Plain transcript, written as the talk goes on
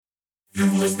You're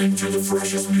listening to the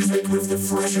freshest music with the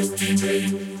freshest DJ.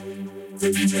 The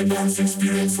DJ Bounce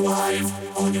Experience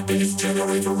live on your Bass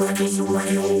Generator Records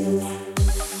Radio.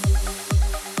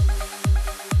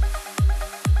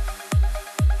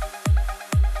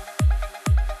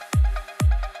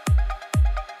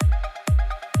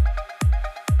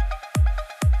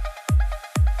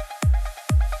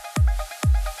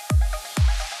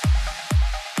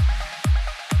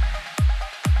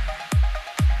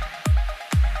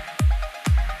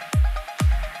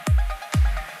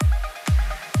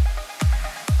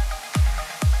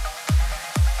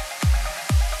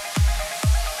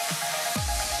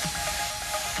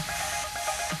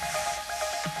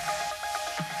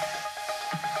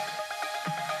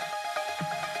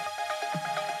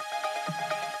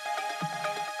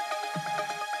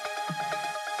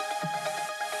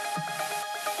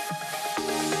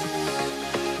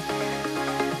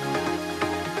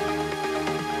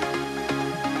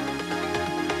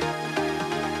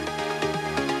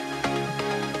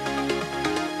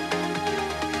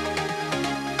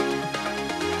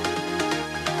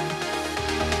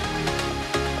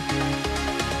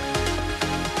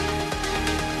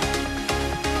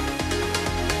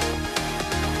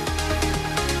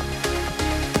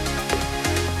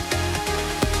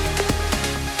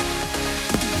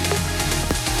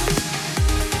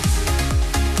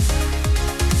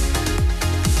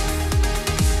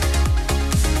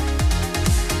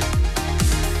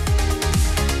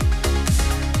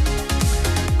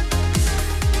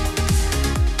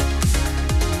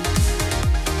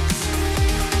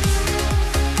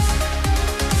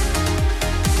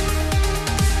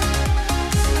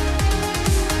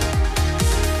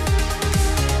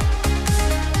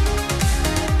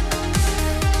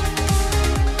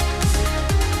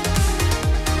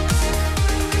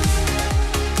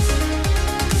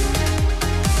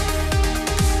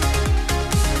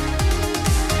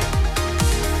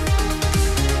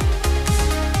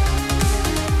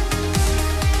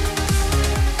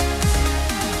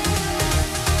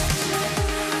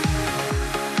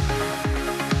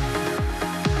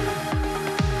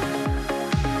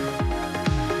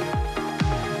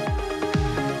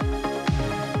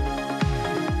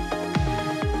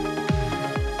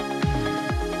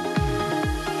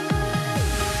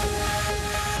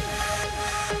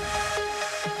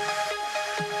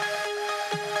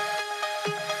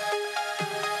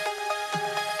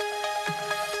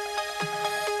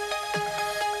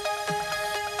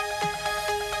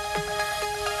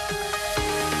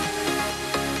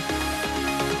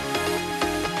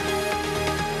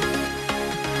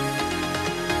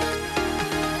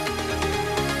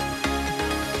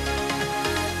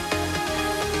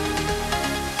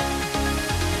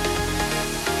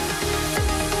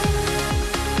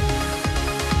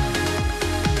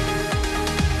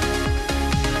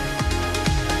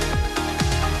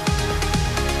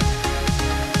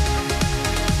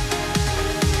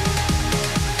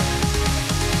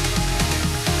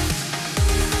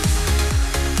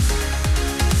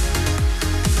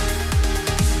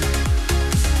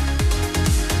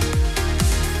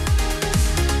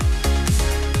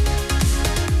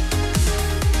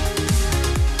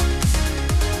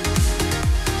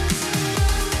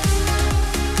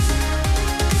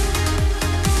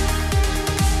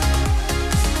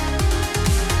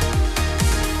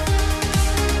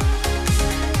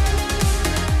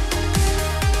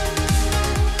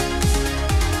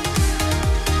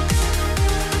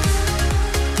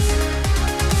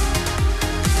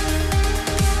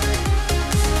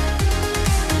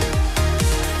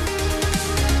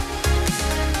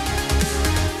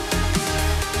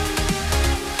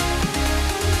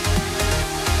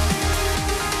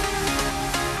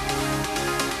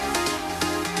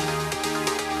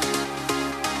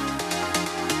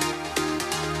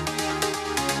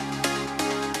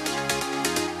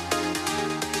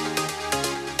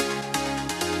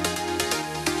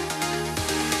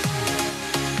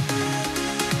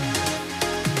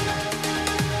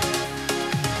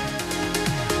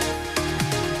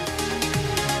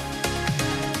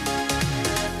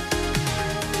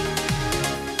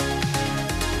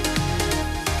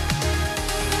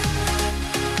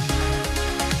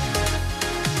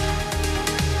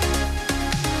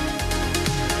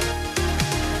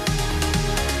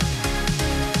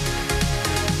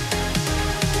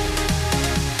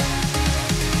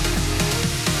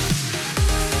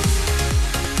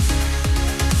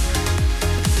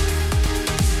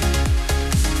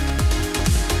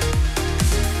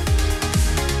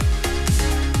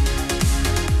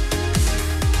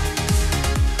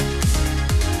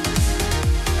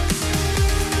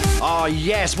 Oh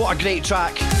yes, what a great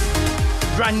track.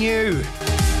 Brand new.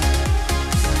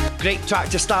 Great track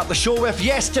to start the show with.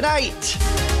 Yes, tonight.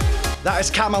 That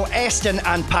is Camel Eston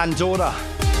and Pandora.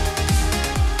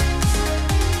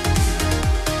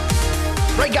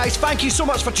 Right guys, thank you so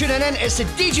much for tuning in. It's the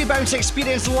DJ Bounce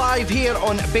Experience live here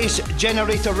on Bass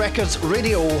Generator Records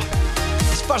Radio.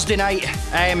 It's Thursday night,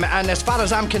 and as far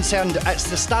as I'm concerned,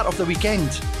 it's the start of the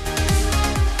weekend.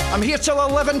 I'm here till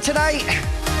 11 tonight.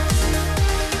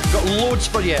 Got loads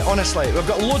for you, honestly. We've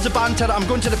got loads of banter. I'm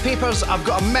going to the papers. I've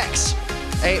got a mix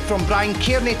from Brian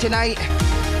Kearney tonight.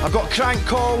 I've got crank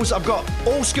calls. I've got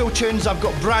old school tunes. I've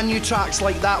got brand new tracks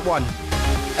like that one.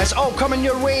 It's all coming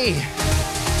your way.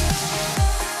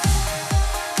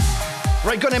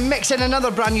 Right, gonna mix in another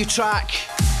brand new track.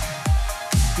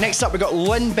 Next up, we got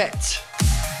Linbit.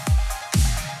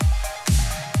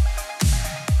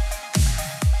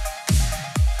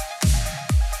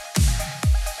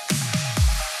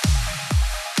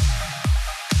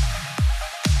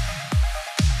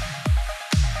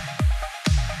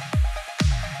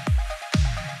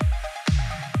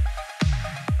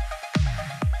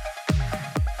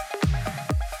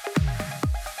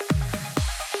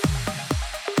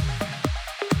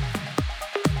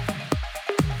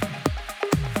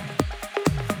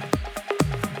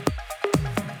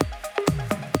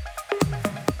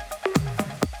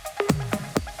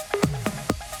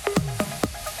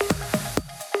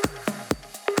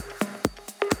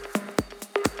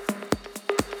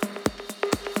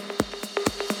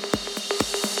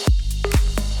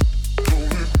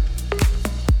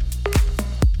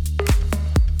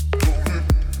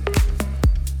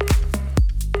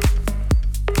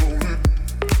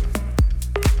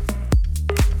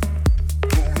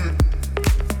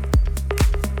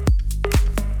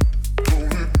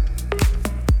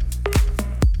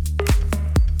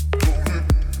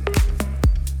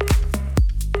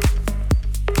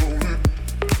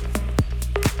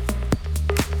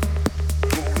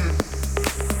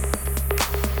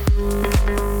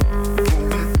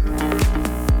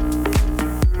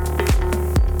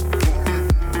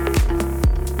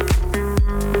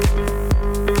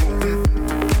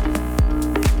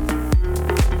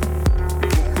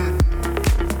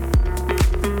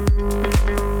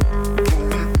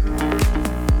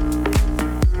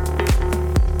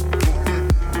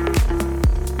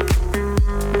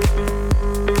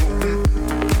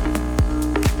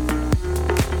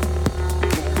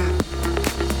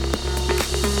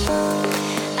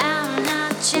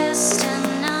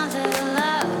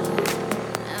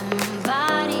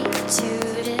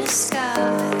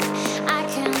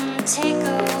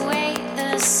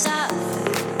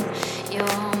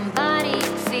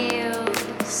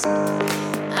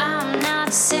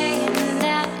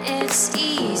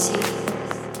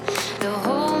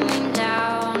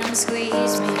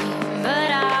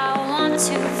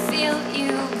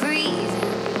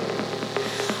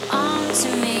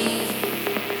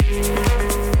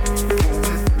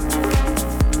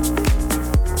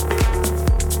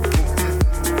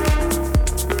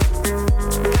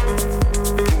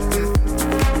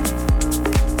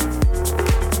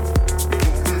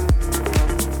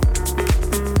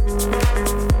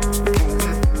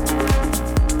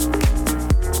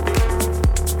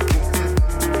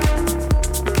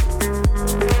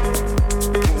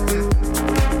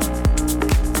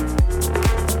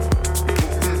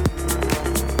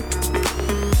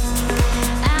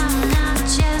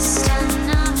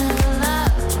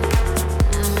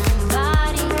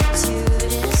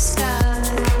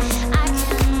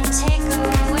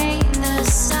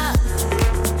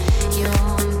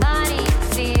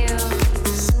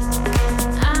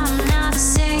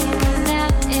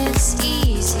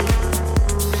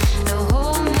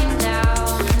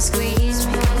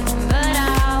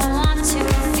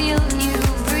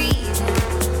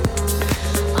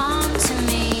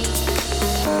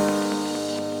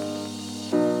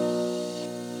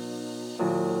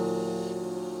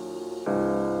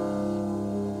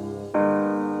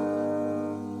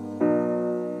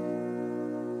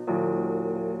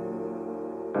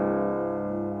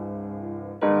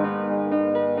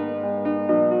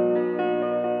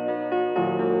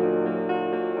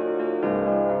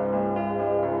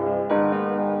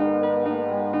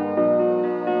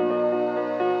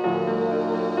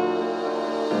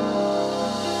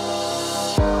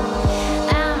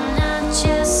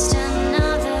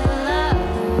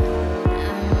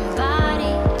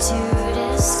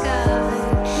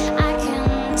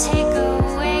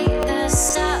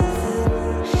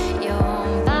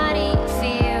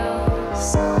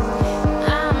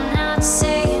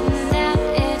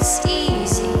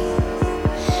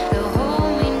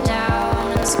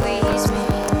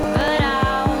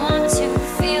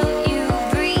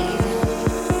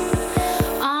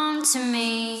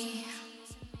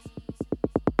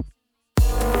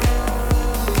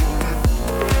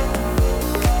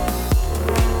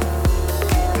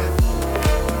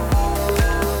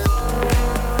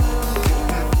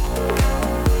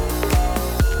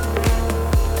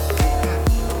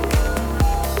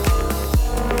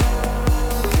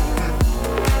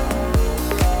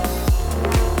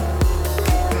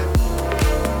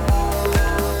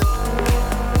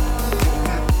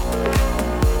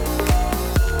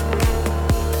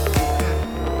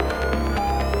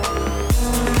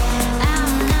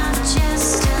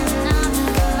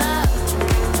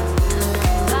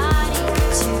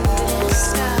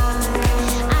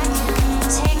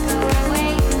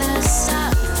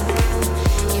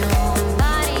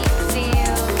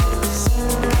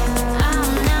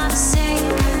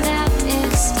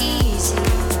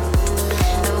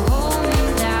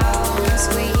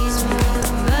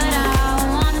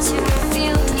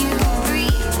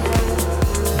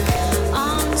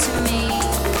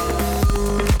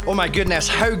 my goodness,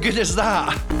 how good is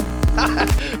that?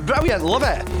 Brilliant, love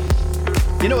it.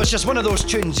 You know, it's just one of those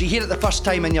tunes, you hear it the first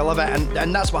time and you love it,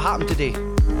 and that's what happened today.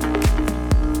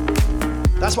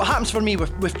 That's what happens for me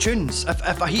with tunes.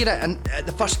 If I hear it and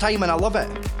the first time and I love it,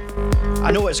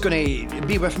 I know it's going to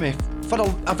be with me for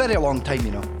a very long time,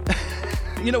 you know.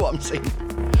 You know what I'm saying.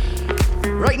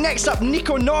 Right, next up,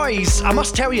 Nico Noise. I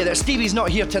must tell you that Stevie's not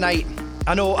here tonight.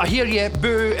 I know, I hear you,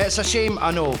 boo, it's a shame,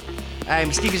 I know.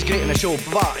 Stevie's great in the show,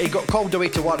 but he got called away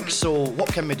to work, so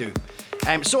what can we do?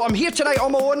 So I'm here tonight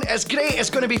on my own. It's great, it's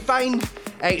going to be fine.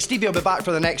 Stevie will be back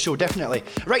for the next show, definitely.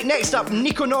 Right, next up,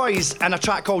 Nico Noise and a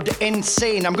track called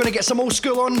Insane. I'm going to get some old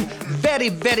school on very,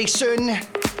 very soon.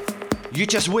 You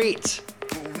just wait.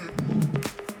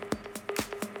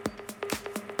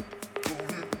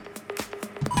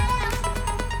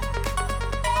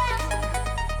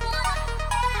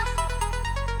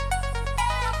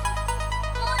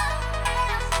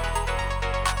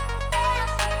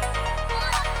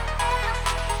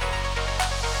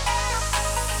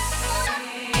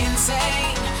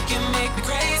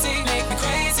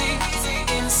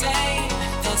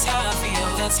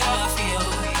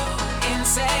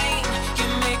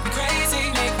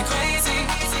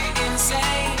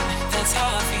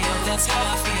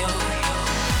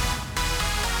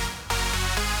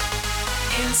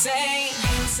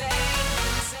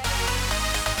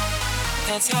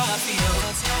 That's how I feel.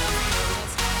 That's how I feel.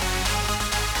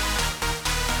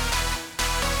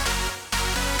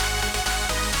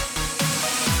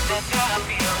 That's how I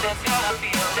feel. That's how I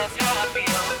feel. That's how I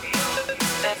feel.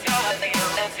 That's how I feel.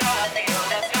 That's how I feel.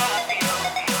 That's how I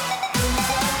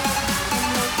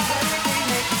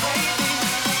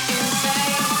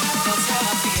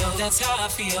feel. That's how I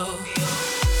feel.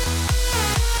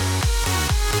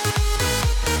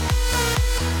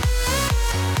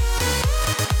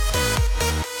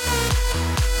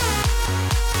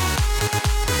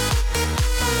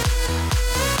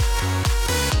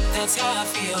 That's how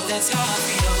I feel. That's how I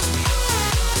feel.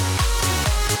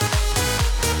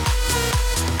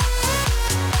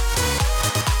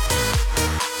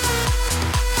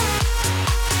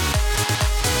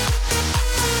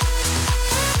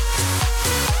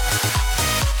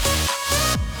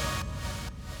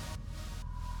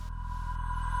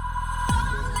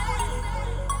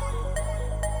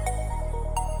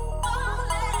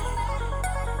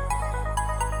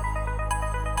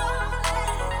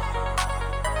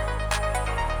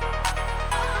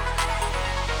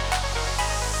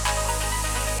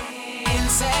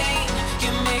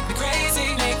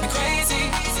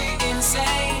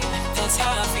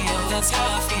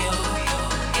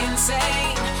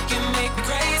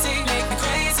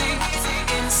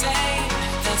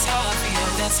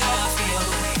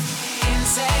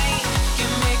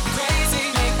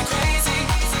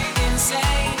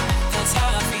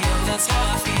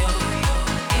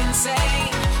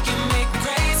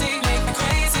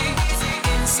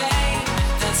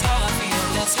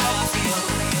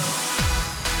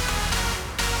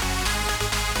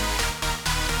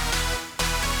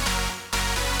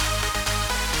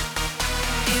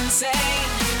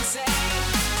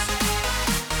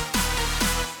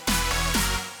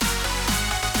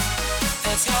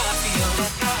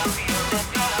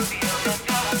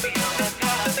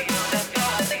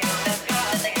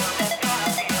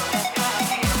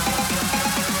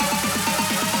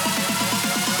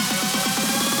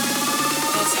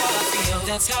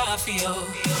 That's how I feel.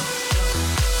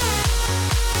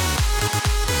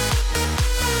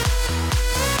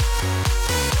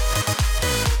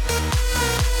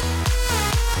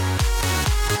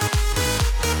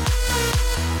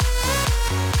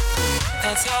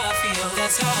 That's how I feel.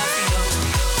 That's how I feel.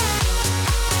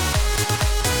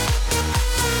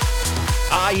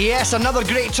 Ah yes, another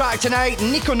great track tonight.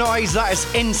 Nico Noise, that is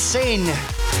Insane.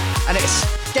 And it's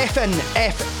Stefan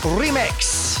F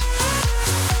Remix.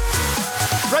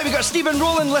 Right, we got Stephen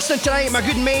Rowland listening tonight, my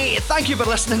good mate. Thank you for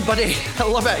listening, buddy. I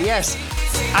love it, yes.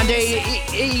 And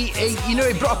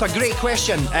he brought up a great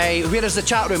question. Where is the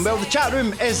chat room? Well, the chat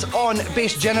room is on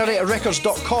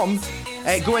bassgeneratorrecords.com.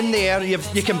 Go in there,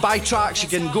 you can buy tracks, you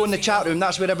can go in the chat room,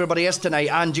 that's where everybody is tonight,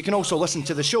 and you can also listen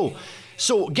to the show.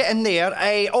 So get in there.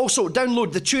 Also,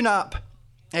 download the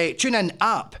TuneIn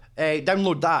app.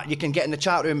 Download that, you can get in the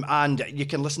chat room and you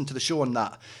can listen to the show on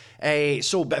that.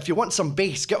 But if you want some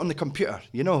bass, get on the computer.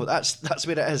 You know, that's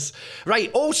where it is.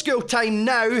 Right, old school time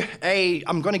now.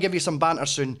 I'm going to give you some banter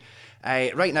soon.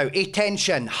 Right now,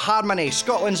 Attention, Harmony,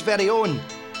 Scotland's very own.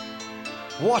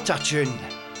 What a tune.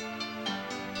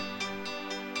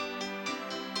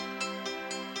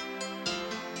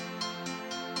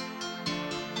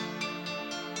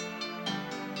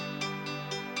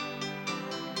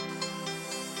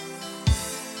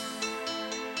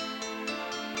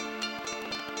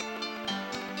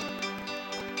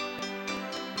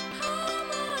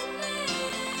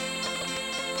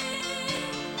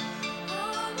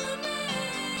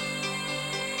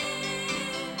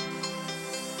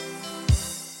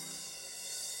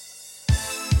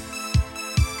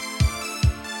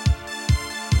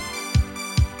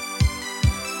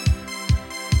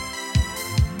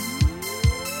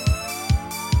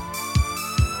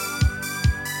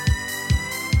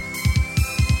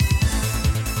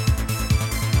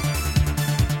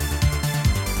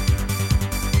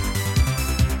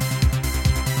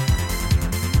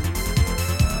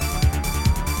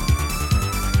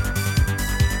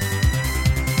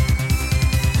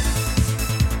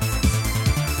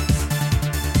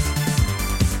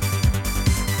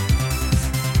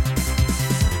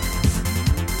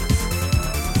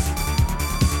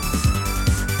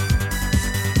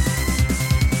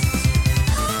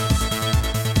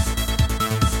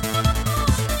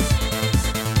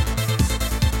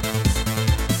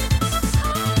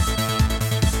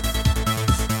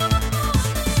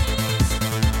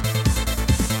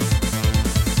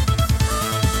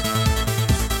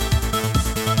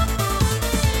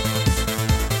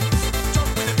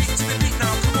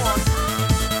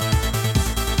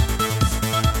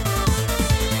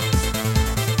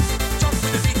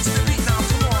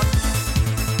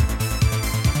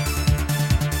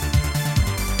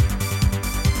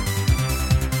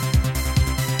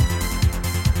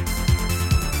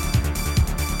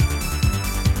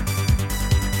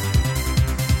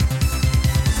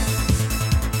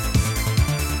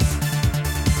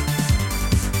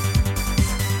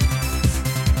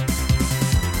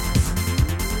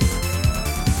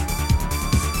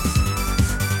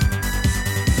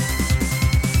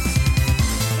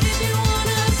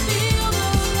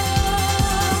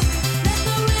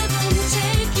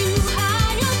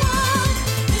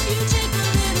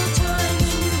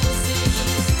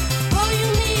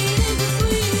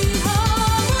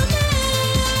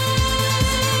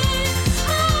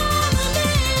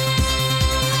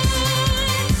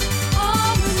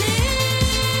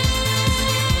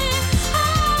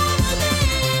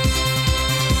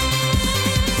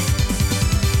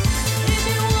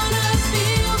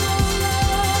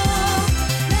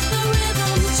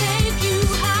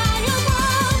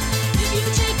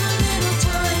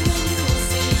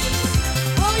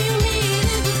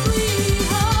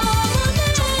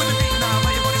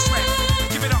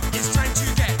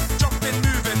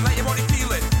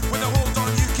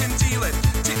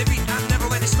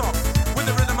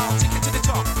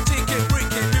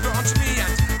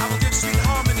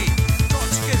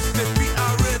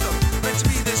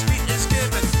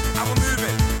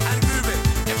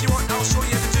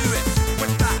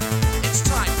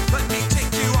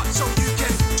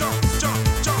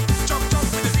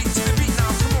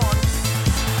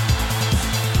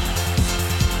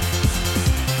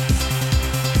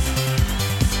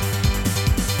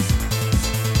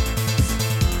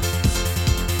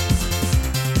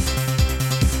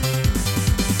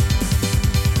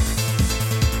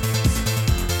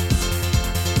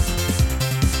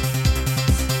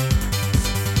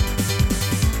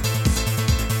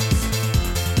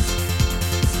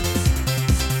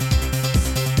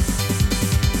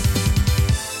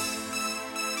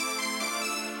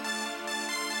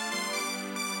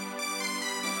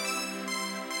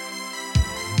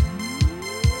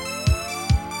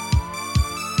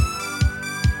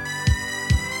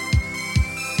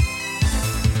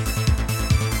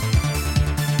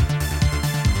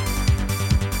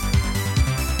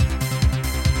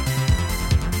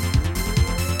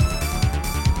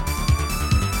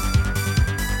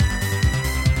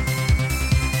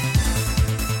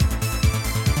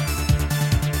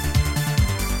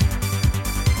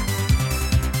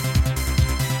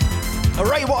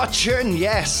 Right, what a tune,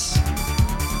 yes.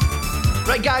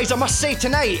 Right, guys, I must say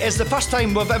tonight is the first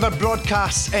time we've ever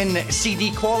broadcast in CD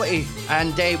quality,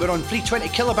 and we're on 320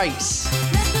 kilobytes.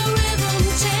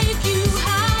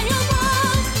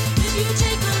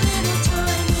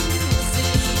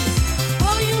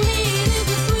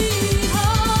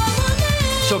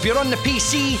 So if you're on the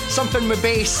PC, something with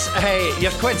bass,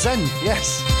 your quid's in,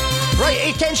 yes.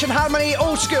 Right, attention harmony,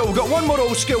 old school. Got one more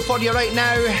old school for you right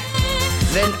now.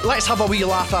 Then let's have a wee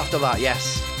laugh after that,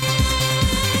 yes.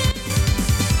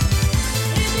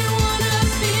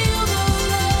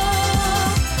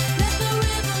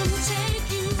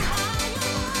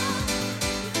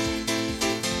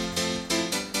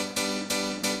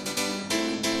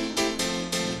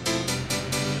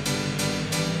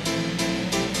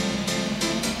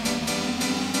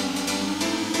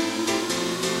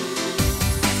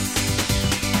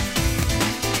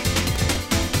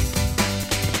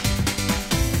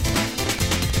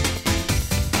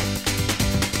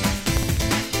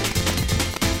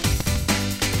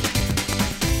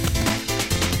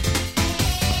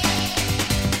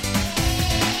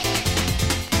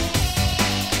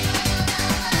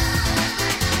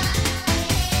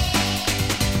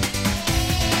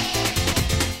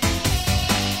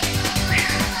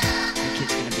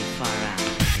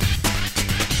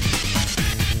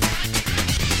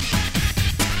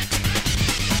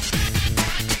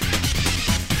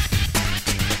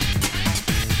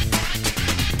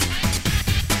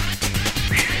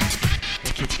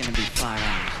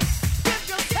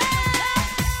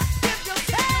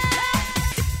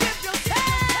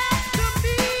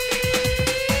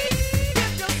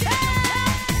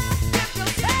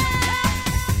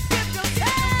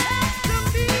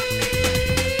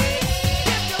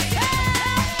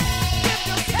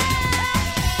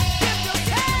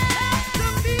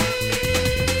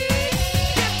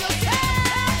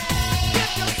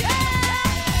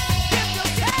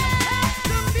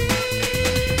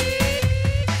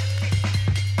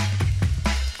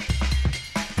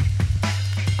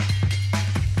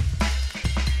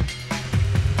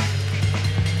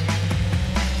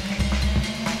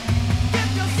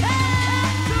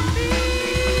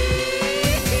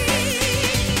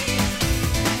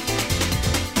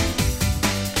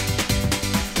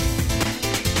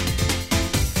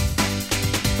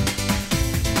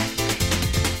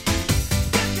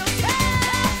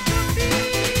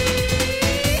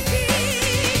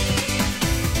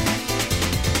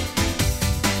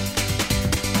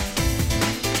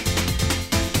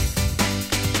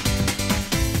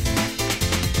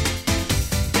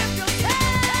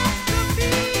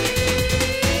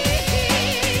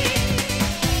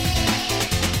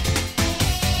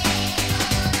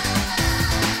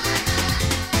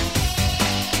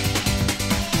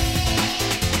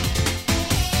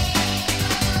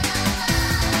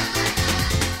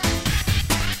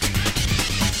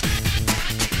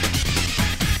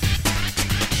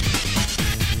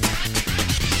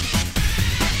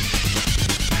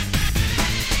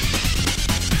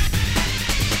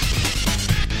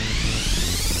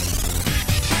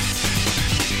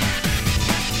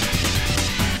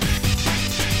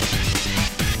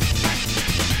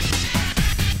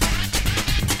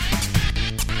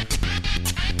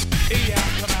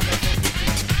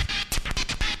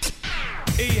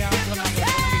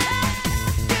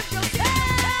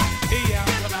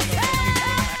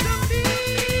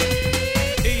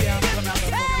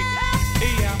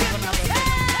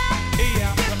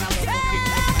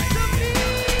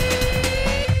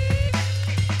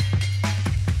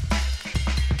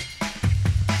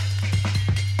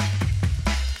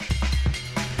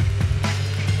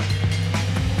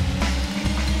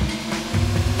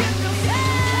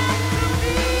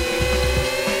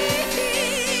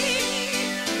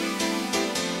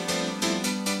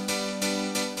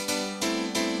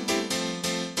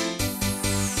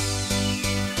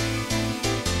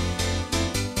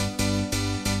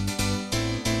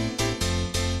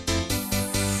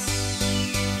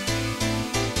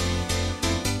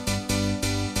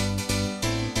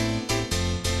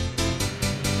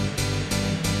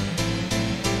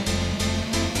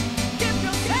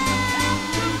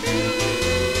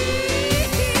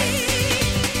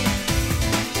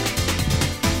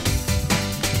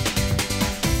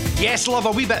 Yes, love,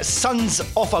 a wee bit Sons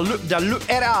of a Loop de Loop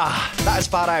era. That is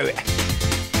far out.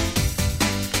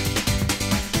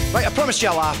 Right, I promised you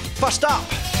a laugh. First up,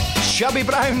 Shelby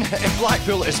Brown in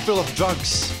Blackpool is full of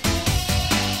drugs.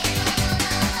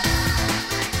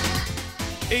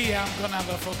 Yeah, I'm gonna have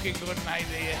a fucking good night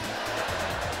here.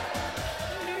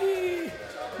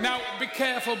 Now, be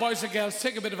careful, boys and girls.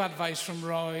 Take a bit of advice from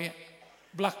Roy.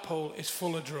 Blackpool is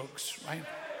full of drugs, right?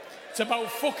 It's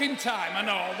about fucking time, I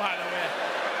know, by the way.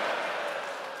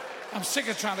 I'm sick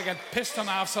of trying to get pissed on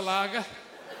half a lager.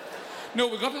 No,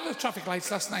 we got to the traffic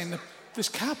lights last night and this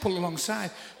car pulled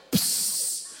alongside.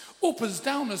 Psst, uppers,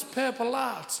 downers, purple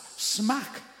hearts,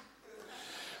 smack.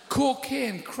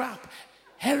 Cocaine, crap,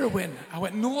 heroin. I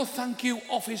went, no thank you,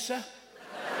 officer.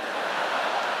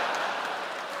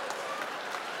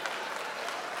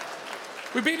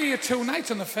 We've been here 2 nights.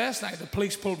 On the first night, the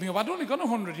police pulled me up. I'd only gone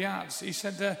 100 yards. He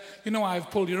said, you know I've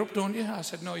pulled you up, don't you? I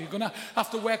said, no, you're going to have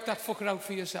to work that fucker out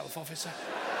for yourself, officer.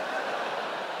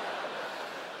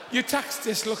 Your tax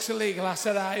disc looks illegal. I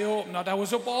said, I hope not. I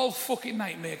was up all fucking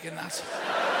night making that.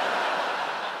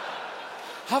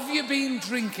 Have you been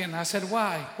drinking? I said,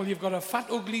 why? Well, you've got a fat,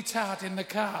 ugly tart in the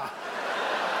car.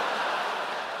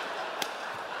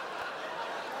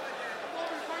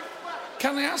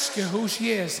 Can I ask you who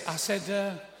she is? I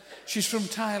said, she's from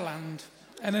Thailand.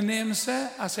 And her name,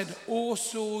 sir? I said, oh,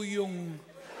 so young.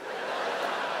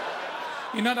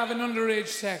 You're not having underage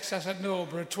sex? I said, no,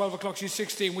 but at 12 o'clock she's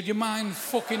 16. Would you mind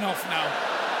fucking off now?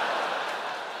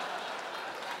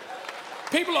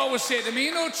 People always say to me,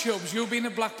 you know, Chubbs, you've been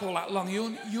in Blackpool that long,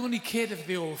 you only cater for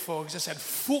the old folks. I said,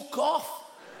 fuck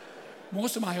off.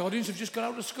 Most of my audience have just got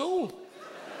out of school.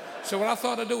 So what I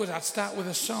thought I'd do was I'd start with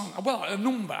a song, well, a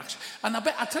number, actually. And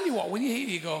I tell you what, when you hear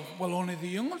it, you go, well, only the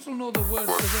young ones will know the words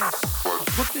to this. I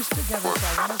put this together, so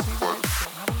I want to see the next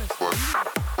song. Have a listen.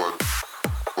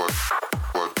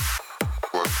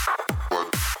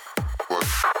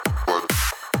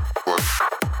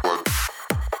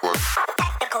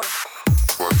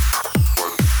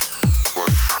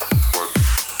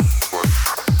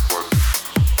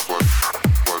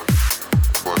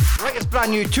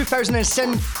 Brand new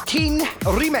 2017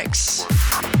 remix.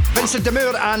 Vincent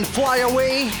Demure and Fly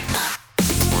Away.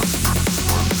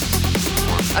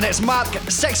 And it's Mark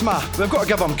Sexma. We've got to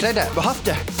give him credit. We have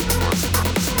to.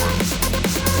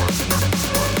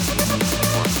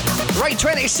 Right,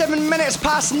 27 minutes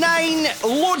past 9.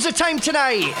 Loads of time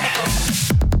tonight.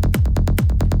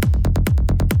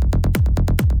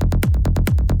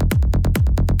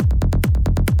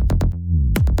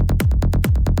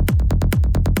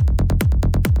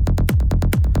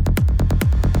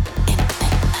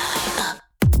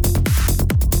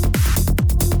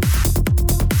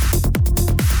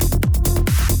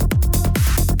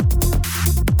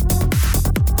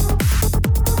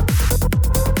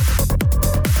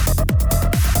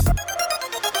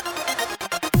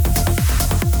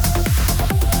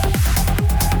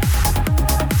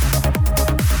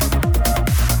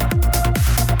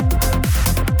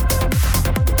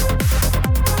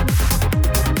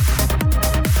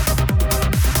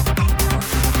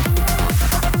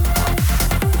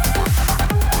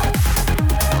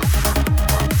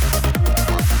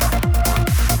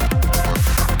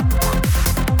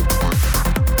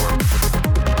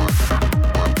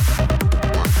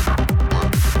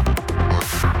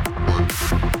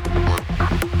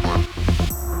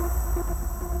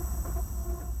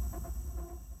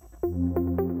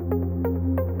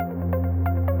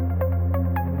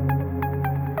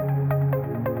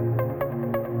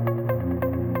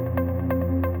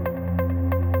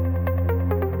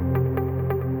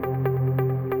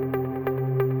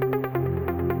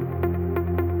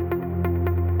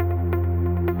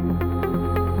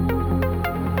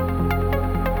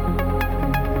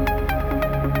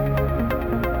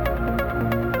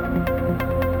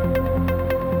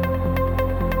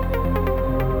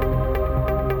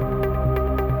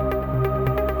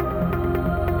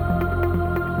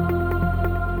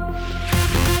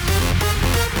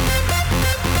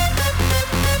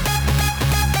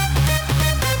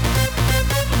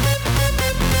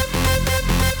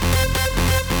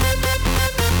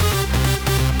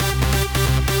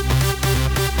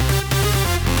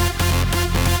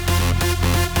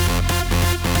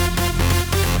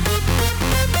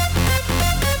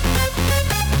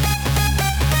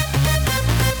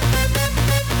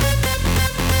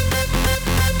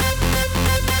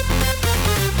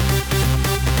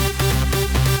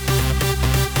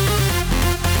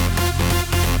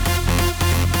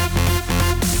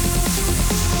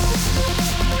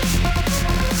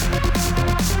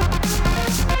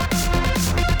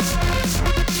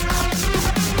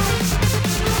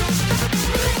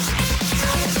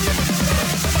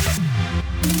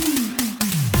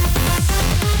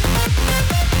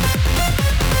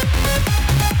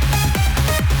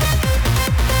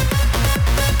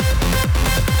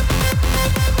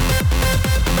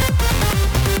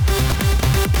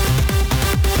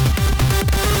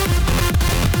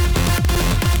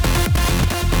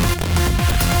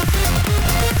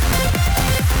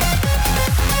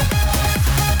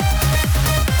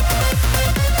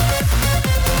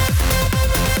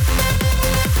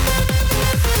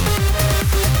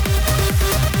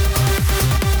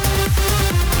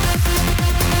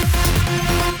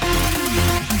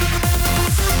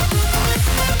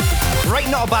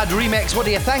 remix. What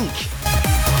do you think?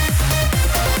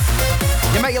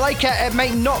 You might like it, it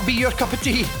might not be your cup of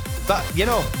tea, but you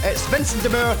know, it's Vincent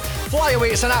D'Amour, Fly Away.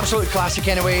 It's an absolute classic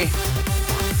anyway.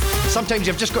 Sometimes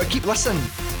you've just got to keep listening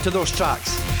to those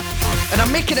tracks. And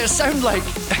I'm making it sound like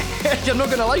you're not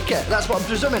going to like it. That's what I'm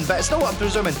presuming, but it's not what I'm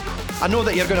presuming. I know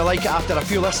that you're going to like it after a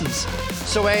few listens.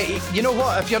 So, you know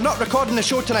what? If you're not recording the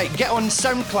show tonight, get on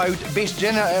SoundCloud, Bass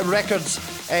Generator Records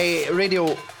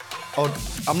radio, or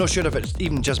I'm not sure if it's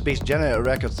even just Bass Generator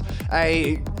Records.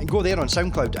 Go there on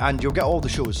SoundCloud and you'll get all the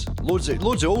shows. Loads of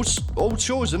old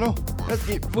shows, you know.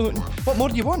 What more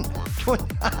do you want?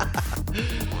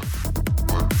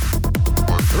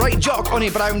 Right, Jock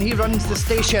Onnie Brown, he runs the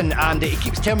station and he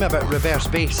keeps telling me about reverse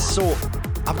bass, so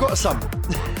I've got some.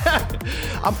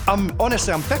 I'm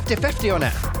honestly, I'm 50-50 on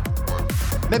it.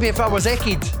 Maybe if I was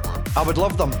Ekid, I would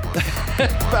love them.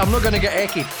 But I'm not going to get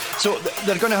Ekid, so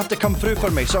they're going to have to come through for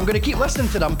me. So I'm going to keep listening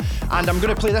to them, and I'm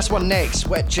going to play this one next,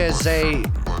 which is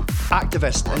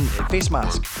Activist and Face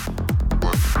Mask.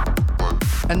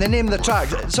 And the name of the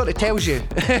track, it sort of tells you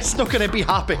it's not going to be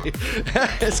happy.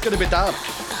 It's going to be dark.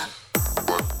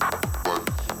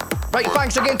 Right,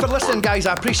 thanks again for listening, guys.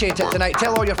 I appreciate it tonight.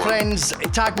 Tell all your friends,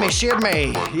 tag me, share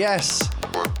me. Yes.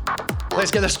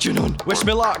 Let's get this tune on. Wish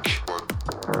me luck.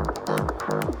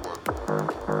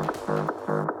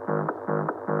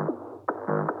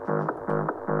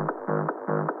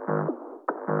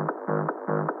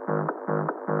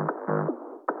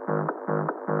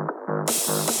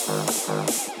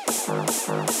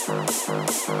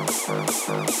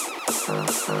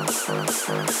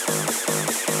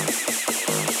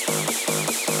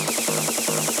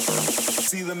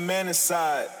 See the man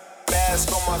inside.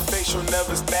 Bask on my facial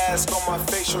nevers, bask on my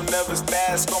facial nevers,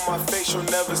 bask on my facial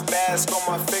nevers, bask on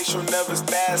my facial nevers,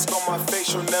 bask on my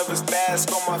facial nevers,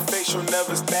 bask on my facial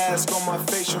nevers, bask on my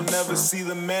facial nevers. See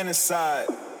the man inside.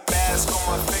 Bask on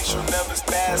my facial nevers,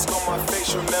 bask on my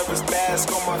facial nevers,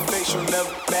 bask on my facial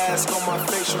nevers, bask on my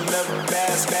facial nevers,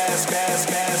 bask, bask, bask,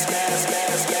 bask, bask,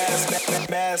 bask, bask, bask,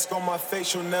 bask on my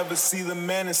facial nevers. See the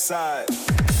man inside.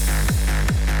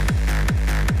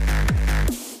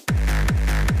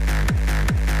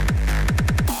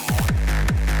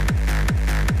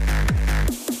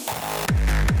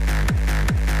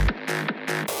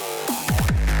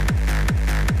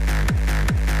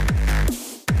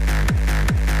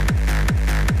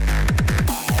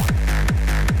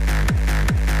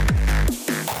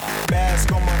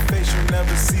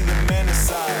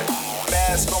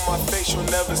 Bask on my facial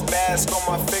nevers, bask on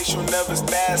my facial nevers,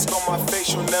 bask on my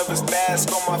facial nevers, bask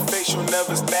on my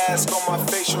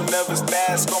facial nevers,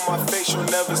 bask on my facial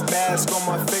nevers, bask on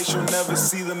my facial nevers.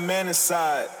 See the man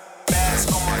inside.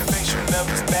 Bask on my facial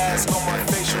nevers, bask on my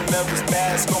facial nevers,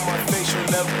 bask on my facial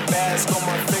nevers, bask on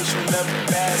my facial nevers,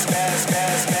 bask, bask,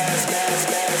 bask, bask, bask,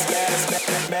 bask, bask,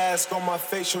 bask, bask on my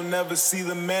facial nevers. See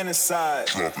the man inside.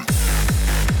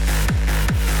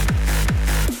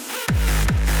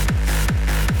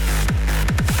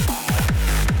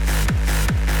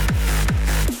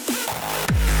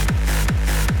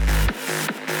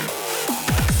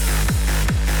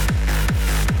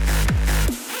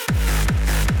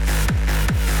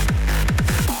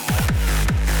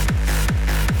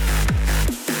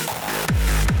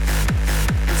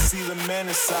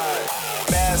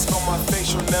 Bask on my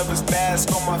facial nevers,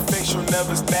 bask on my facial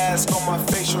nevers, bask on my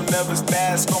facial nevers,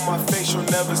 bask on my facial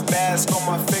nevers, bask on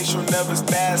my facial nevers,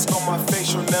 bask on my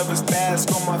facial nevers, bask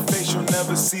on my facial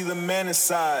nevers. See the man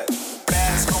inside.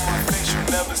 Bask on my facial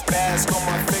nevers, bask on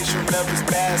my facial nevers,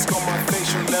 bask on my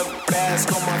facial nevers,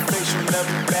 bask on my facial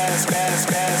nevers, bask, bask,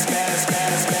 bask, bask,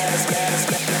 bask, bask,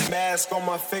 bask, bask on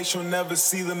my facial nevers.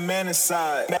 See the man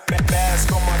inside.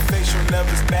 Bask on my facial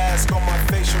nevers, bask on my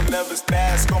facial nevers,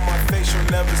 bask on my facial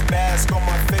nevers, bask on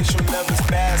my facial nevers,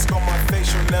 bask on my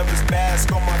facial nevers,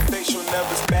 bask on my facial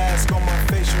nevers, bask on my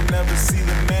facial nevers. See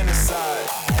the man inside.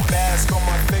 Bask on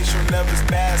my facial nevers,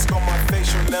 bask on my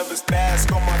facial nevers,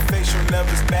 bask on my facial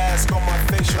nevers, bask on my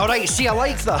facial. All right, see, I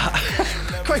like that.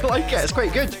 Quite like it. It's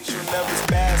quite good.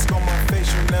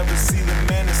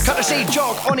 Courtesy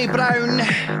Jock Onnie Brown,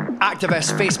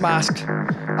 Activist, Face Mask.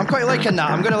 I'm quite liking that.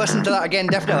 I'm going to listen to that again,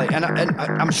 definitely, and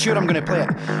I'm sure I'm going to play it.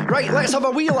 Right, let's have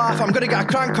a wee laugh. I'm going to get a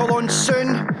crank call on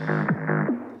soon.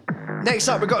 Next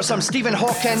up, we've got some Stephen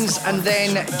Hawkins and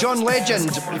then John Legend.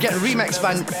 We're getting remixed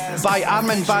by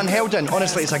Armin van Helden.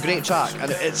 Honestly, it's a great track and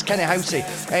it's kind of housey.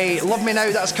 Hey, Love Me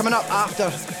Now, that's coming up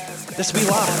after this wee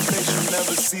laugh.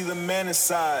 Never see the man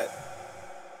inside.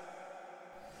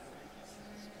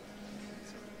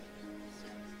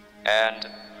 And,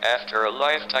 after a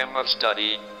lifetime of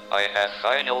study, I have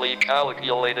finally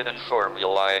calculated and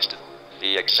formalized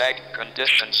the exact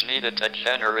conditions needed to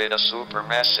generate a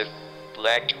supermassive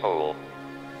black hole.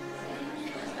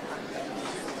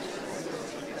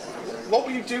 What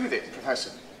will you do with it,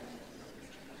 Professor?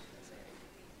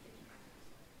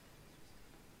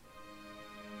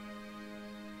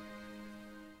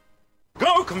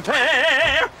 Go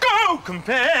compare.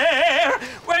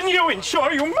 When you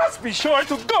insure, you must be sure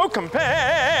to go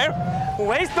compare.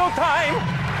 Waste no time,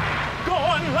 go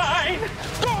online,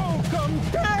 go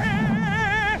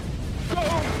compare. Go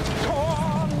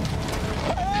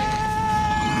compare.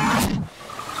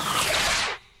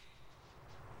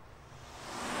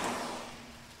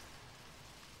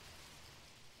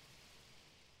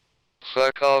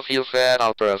 Fuck off, you fat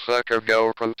opera fucker,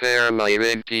 go compare my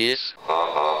rig piece.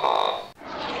 Ha ha ha.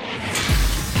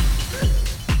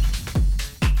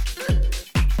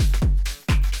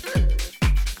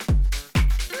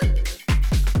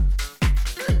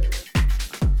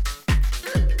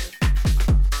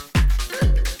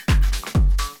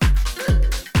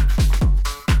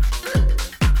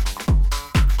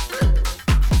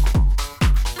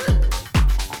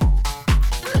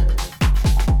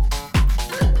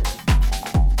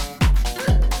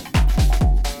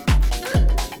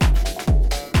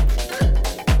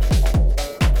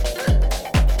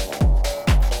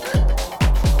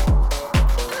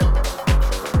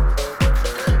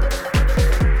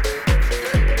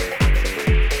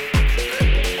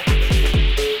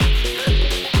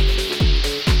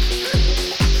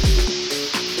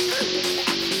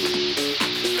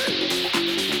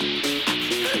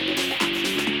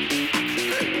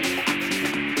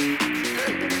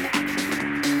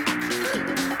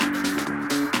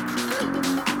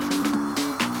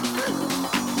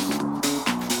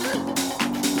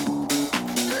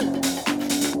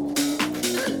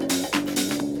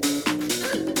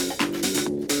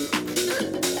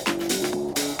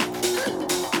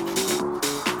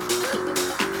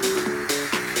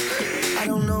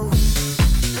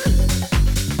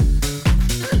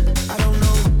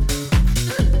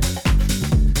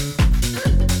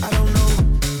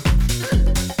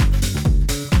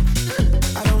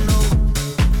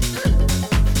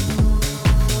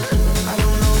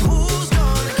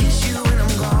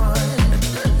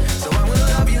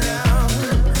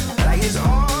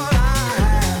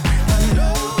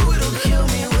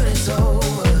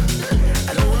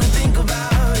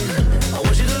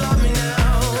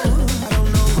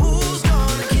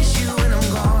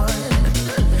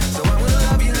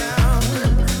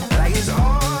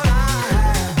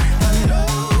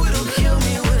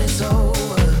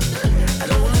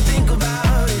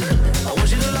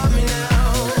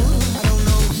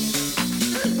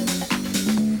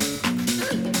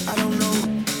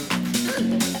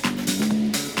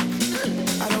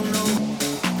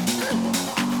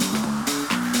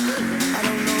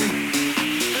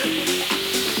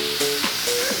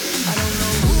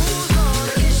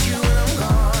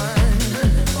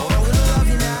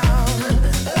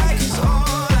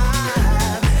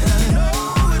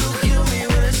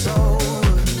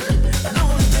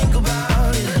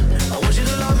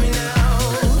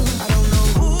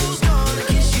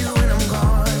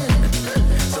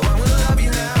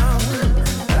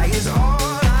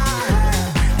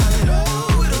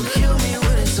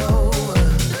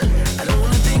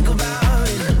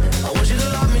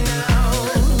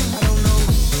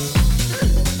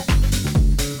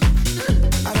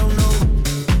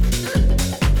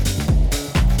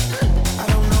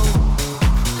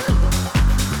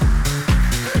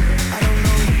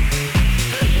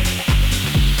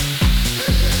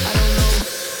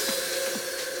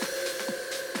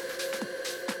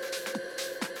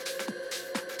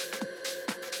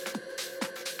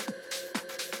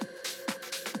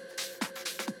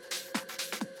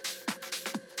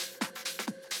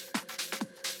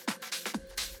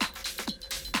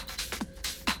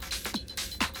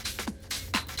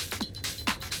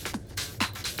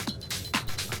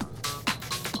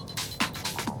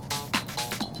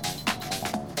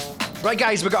 Right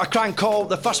guys, we've got a crank call,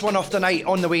 the first one off the night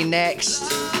on the way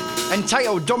next.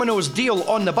 Entitled Domino's Deal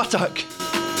on the Butterhook.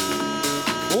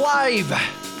 Live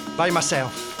by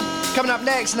myself. Coming up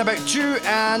next in about 2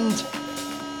 and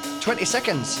 20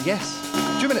 seconds. Yes,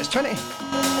 2 minutes 20.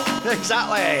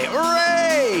 Exactly.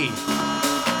 Hooray!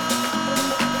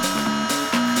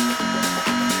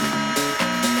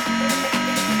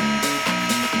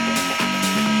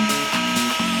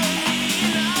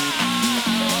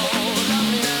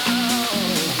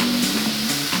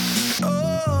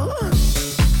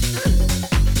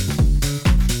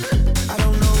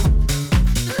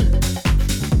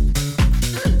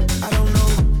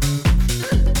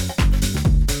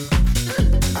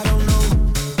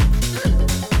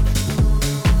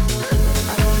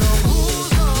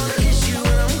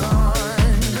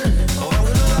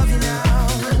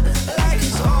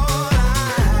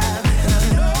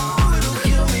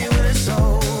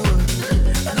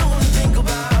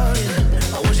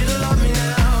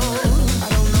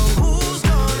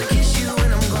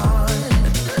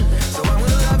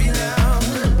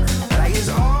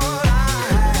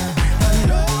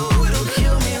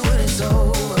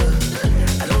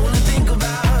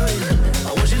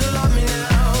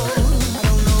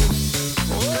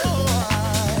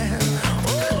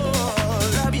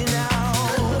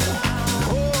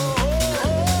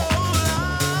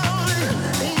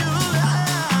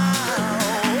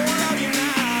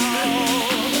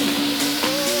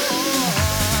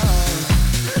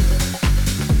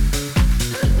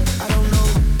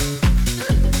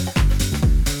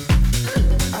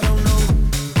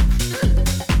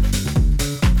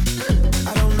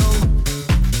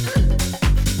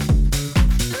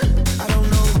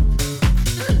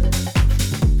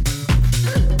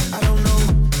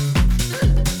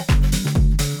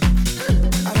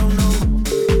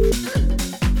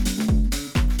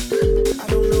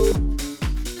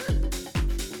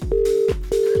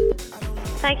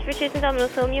 It's a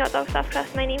Domino's Home, New Hot Dog Stuffed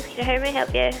Crust. My name's Kira. How may I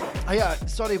help you? Hiya,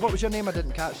 sorry, what was your name? I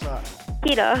didn't catch that.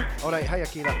 Kira. Alright, hiya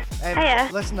Kira. Hiya.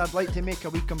 Listen, I'd like to make a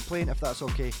wee complaint if that's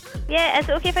okay. Yeah, is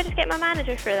it okay if I just get my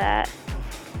manager for that?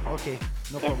 Okay,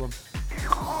 no problem.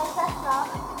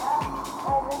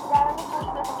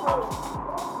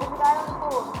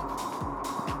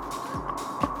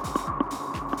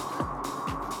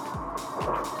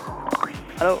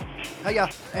 Hello. Hiya,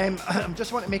 I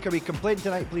just want to make a wee complaint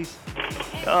tonight, please.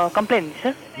 Complaint,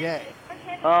 sir? Yeah.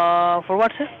 For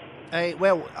what, sir?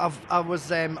 Well, I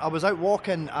was out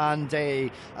walking and I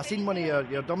seen one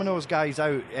of your Domino's guys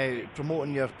out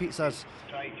promoting your pizzas.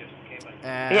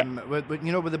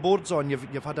 With the boards on,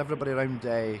 you've had everybody around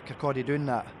Kirkcaldy doing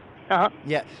that. Uh-huh.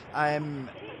 Yeah. And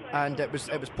it was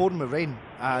pouring with rain,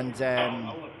 and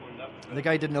the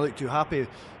guy didn't look too happy.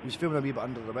 He was feeling a wee bit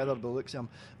under the weather by the looks of him.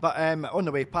 But on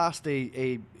the way past,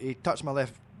 he touched my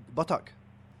left buttock.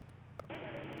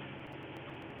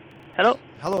 Hello.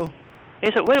 Hello.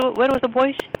 Yes, sir. Where was the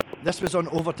boys? This was on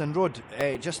Overton Road,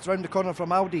 just round the corner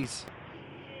from Aldi's.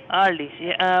 Aldi's.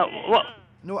 Yeah. What?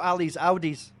 No Aldi's,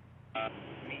 Aldi's.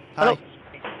 Hello. Hi.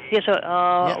 Yes, sir.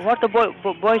 What the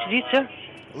boys did, sir?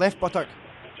 Left buttock.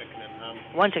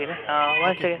 1 second.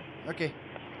 One second. Okay.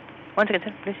 1 second,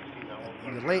 sir, please.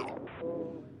 You're late.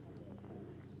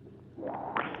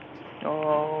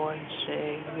 Oh, 1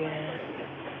 second.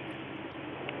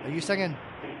 Are you singing?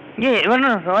 Yeah.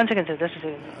 No. 1 second, sir. Just a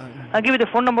second. I'll give you the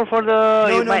phone number for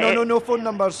the. No phone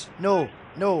numbers. No.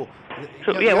 So,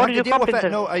 have what did to you deal pop with in, it. sir?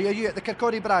 No, are you at the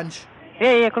Kirkcaldy branch?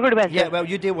 Yeah, Kirkcaldy branch. Yeah, well,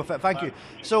 you deal with it, thank you.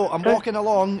 So, I'm walking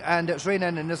along and it's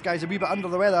raining and this guy's a wee bit under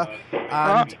the weather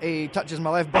and he touches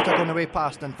my left buttock on the way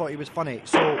past and thought he was funny.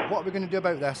 So, what are we going to do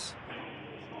about this?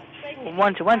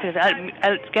 One second.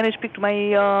 Can I speak to my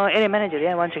area manager?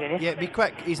 Yeah, 1 second. Yeah. Yeah, be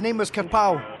quick. His name was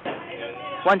Kerpal.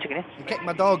 1 second. Yeah. He kicked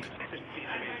my dog.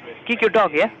 Kick your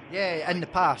dog, yeah? Yeah, in the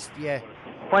past, yeah.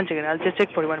 1 second. I'll just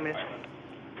check for you 1 minute.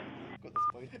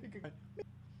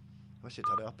 Wish you'd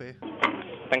hurry up, eh?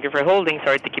 Thank you for holding.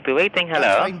 Sorry to keep you waiting. Hello.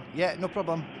 That's fine. Yeah, no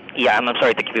problem. Yeah, I'm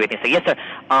sorry to keep you waiting. So, yes, sir.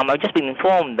 I've just been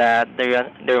informed that there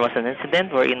was an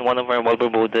incident wherein one of our Wilbur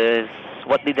boaters.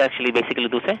 What did they actually basically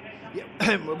do, sir?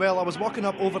 Yeah, well, I was walking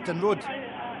up Overton Road.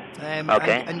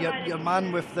 Okay. And your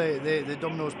man with the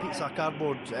Domino's pizza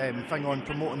cardboard thing on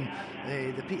promoting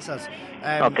the pizzas.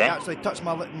 Okay. He actually touched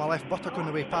my left buttock on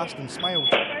the way past and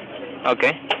smiled.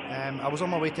 Okay. I was on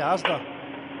my way to Asda.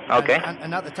 Okay.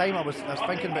 And at the time I was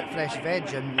thinking about fresh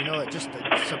veg, and it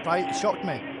shocked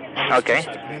me. Okay.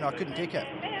 I couldn't take it.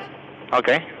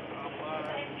 Okay.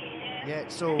 Yeah.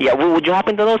 So. Yeah. Would you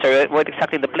happen to know, sir, what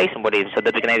exactly the place and what it is, so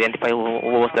that we can identify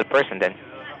who was that person then?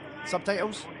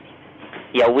 Subtitles.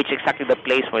 Yeah, which exactly the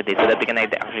place for this, so that we can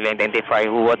actually identify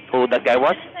who that guy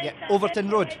was? Yeah, Overton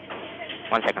Road.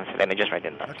 1 second, sir. Let me just write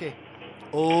it down. Okay.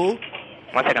 O.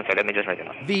 1 second, sir. Let me just write it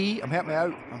down. V. I'm helping you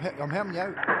out. I'm helping you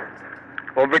out.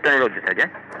 Overton Road, you said, yeah?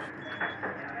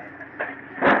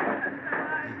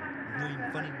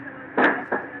 Funny.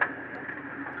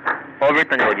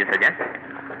 Overton Road, you said, yeah?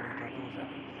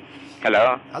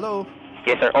 Hello? Hello.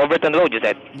 Yes, sir. Overton Road, you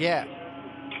said? Yeah.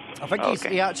 I think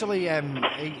he actually,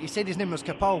 he said his name was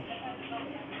Kerpal.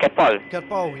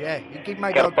 Kerpal, yeah. He gave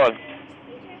my dog.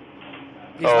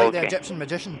 He's like the Egyptian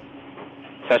magician.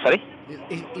 Sorry?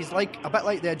 He's like, a bit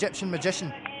like the Egyptian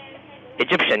magician.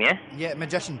 Egyptian, yeah? Yeah,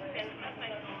 magician.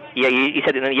 Yeah, you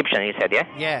said in Egyptian, you said, yeah?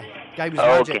 Yeah. Guy was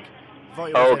magic. Okay. Thought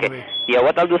he was Okay. anyway. Yeah,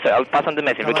 what I'll do, sir, I'll pass on the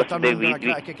message I'll because turn they, around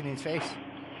and I kick in his face.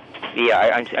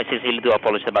 Yeah, I sincerely do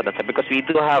apologize about that, sir, because we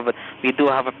do have a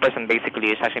person basically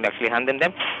who's actually handling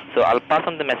them. So I'll pass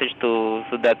on the message to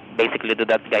that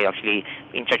guy actually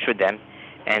in touch with them,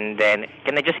 and then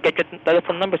can I just get your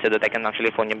telephone number so that I can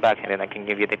actually phone you back, and then I can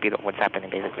give you the update of what's happening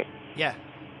basically. Yeah.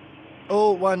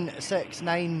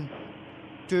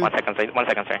 01692. 1 second, sir. 1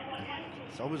 second, sir.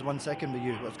 It's always 1 second with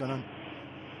you. What's going on?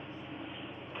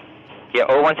 Yeah,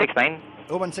 0169.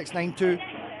 01692.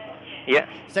 Yeah.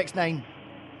 69.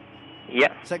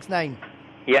 Yeah. 69.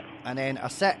 Yeah. And then a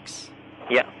 6.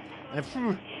 Yeah. And a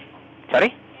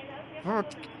Sorry?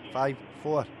 5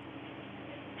 4.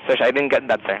 Sir, I didn't get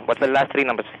that, sir. What's the last three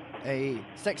numbers?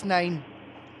 69.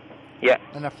 Yeah.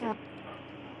 And a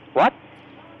what?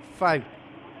 5.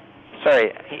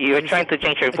 Sorry, you're trying to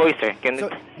change your voice, sir.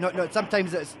 No.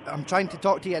 Sometimes I'm trying to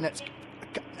talk to you and it's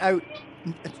out.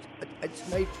 It's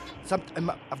like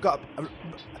I've got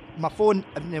my phone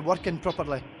isn't working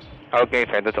properly. Okay,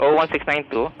 sir. That's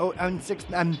 01692. Oh, and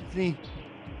 693.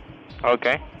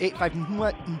 Okay.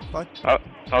 85. Oh,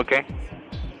 okay.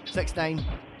 69.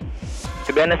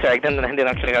 To be honest, sir, I didn't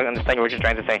actually understand what you're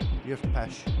trying to say. You're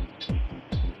pish.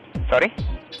 Sorry?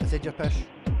 I said you're pish.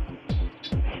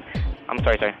 I'm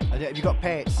sorry, sir. Have you got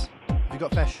pets? Have you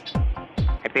got fish?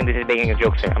 I think this is making a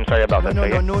joke, sir. I'm sorry about that,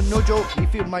 sir. No joke. You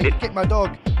kicked my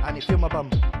dog and you feel my bum.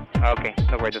 Okay,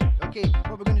 no worries. Okay,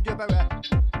 what we're going to do about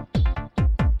it?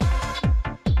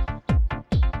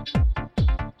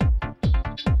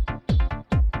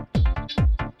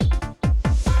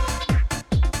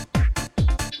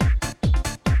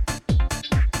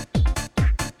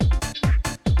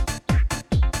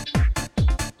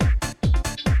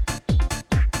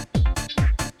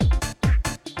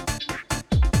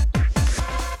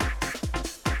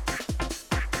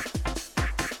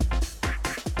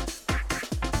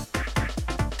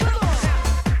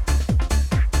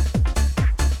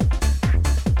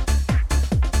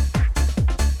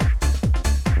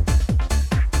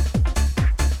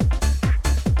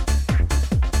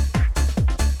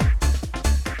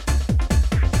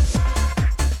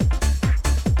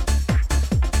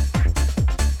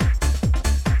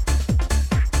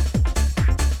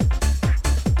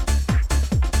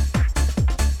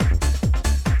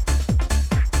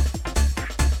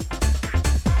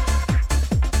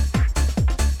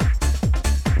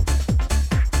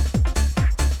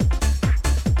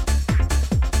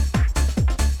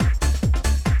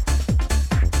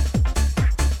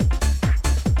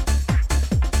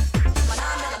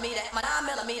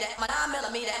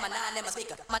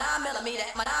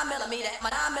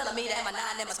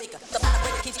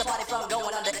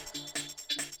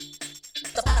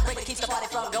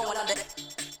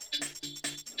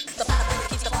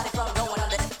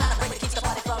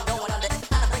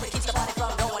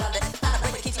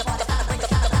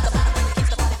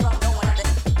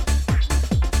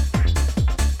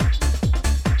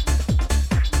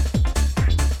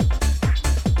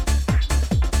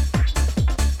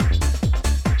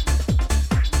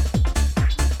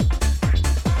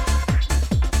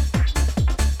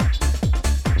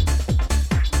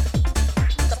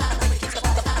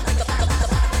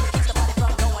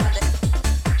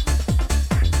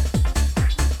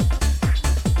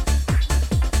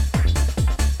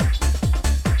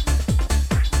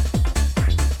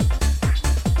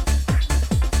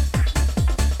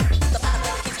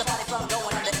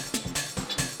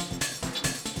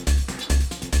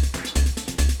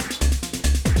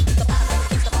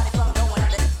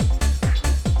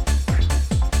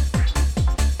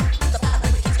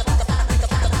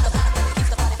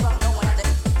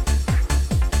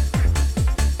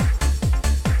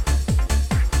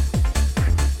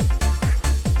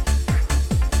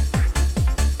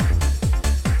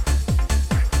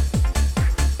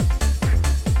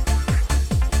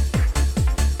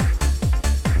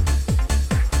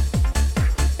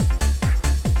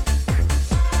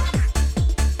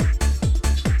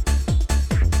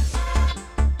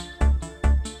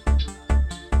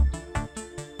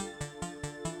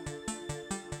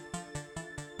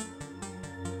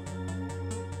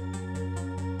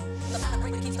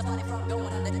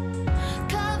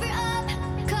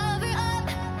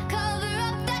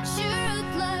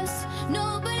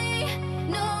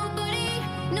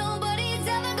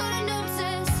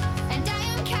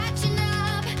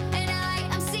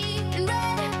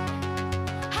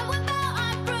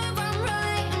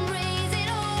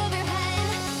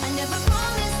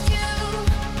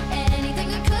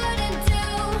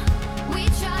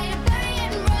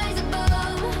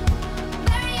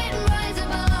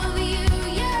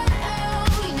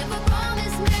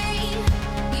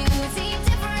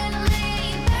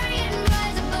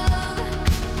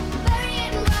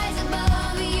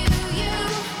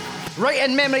 Right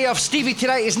in memory of Stevie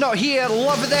tonight, he's not here.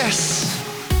 Love this.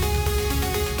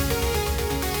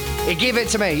 He gave it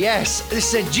to me, yes.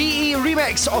 This is a GE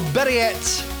remix of Bury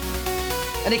It.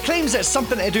 And he claims it's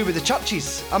something to do with the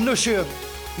churches. I'm not sure.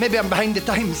 Maybe I'm behind the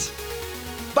times.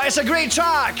 But it's a great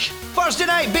track. Thursday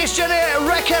night, Bass Generator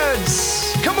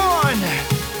Records. Come on.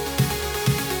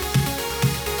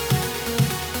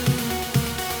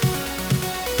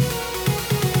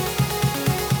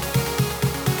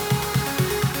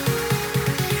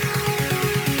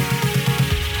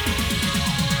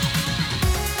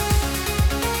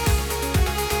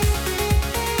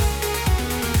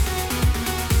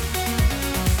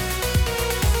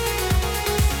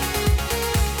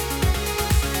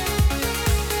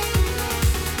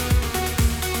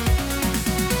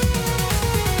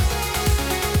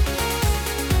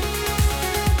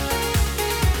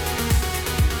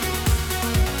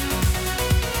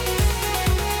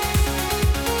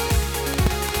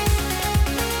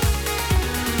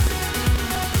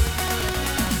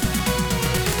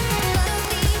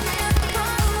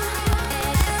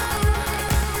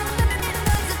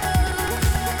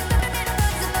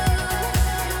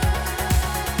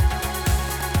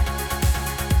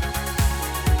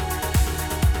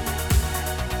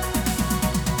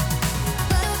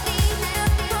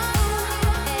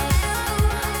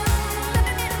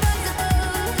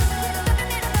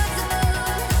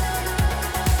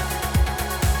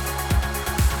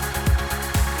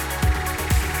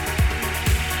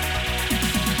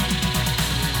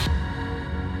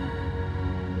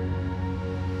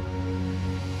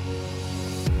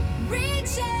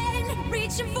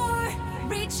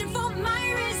 reaching for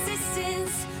my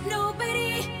resistance.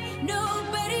 Nobody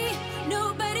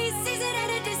sees it at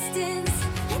a distance.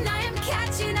 And I am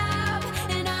catching up,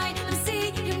 and I am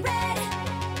seeing red.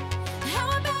 How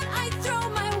about I throw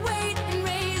my weight and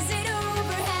raise it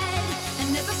overhead? I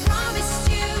never promised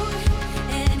you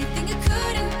anything I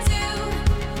couldn't do.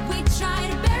 We try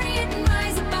to bury it and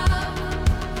rise above.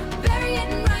 Bury it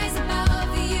and rise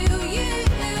above you. You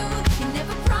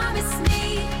never promised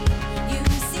me. You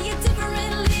see it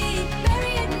differently.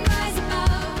 Bury it and rise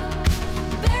above.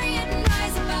 Bury it and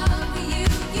rise above you.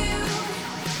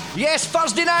 Yes,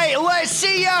 Thursday night, let's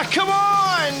see ya, come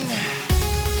on!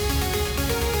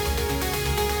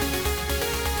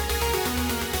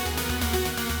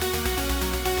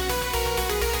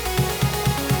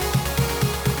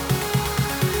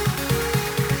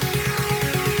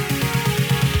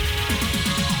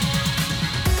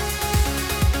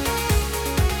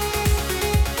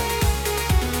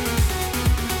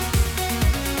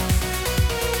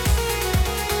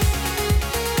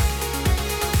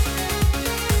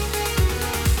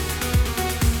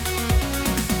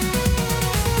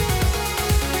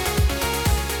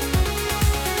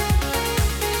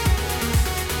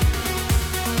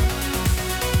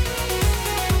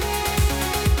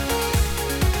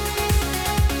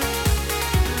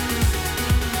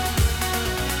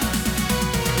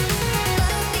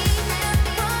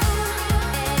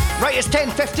 Right, it's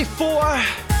 10:54.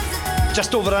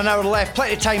 Just over an hour left,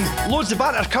 plenty of time, loads of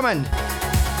banter coming.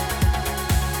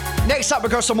 Next up, we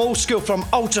got some old school from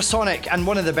Ultrasonic and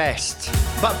one of the best.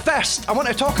 But first, I want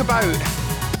to talk about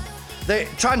the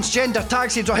transgender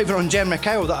taxi driver on Jen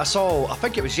McKyle that I saw, I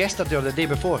think it was yesterday or the day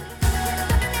before.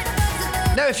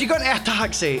 Now, if you go into a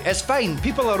taxi, it's fine.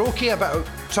 People are okay about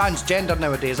transgender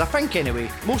nowadays, I think anyway.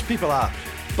 Most people are.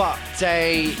 But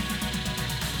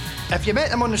if you met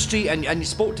them on the street and you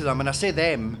spoke to them, and I say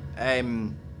them,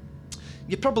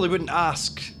 you probably wouldn't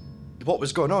ask what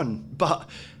was going on. But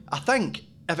I think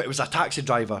if it was a taxi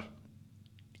driver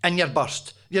and you're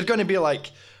burst, you're going to be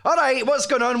like, all right, what's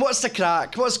going on? What's the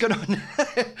crack? What's going on?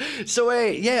 So,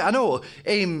 yeah, I know.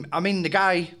 I mean, the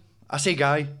guy, I say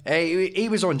guy, he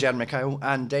was on Jeremy Kyle,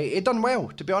 and he done well,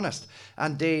 to be honest.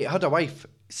 And he had a wife,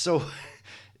 so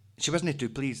she wasn't too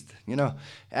pleased, you know.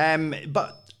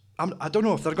 But I don't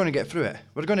know if they're going to get through it.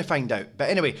 We're going to find out. But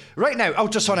anyway, right now,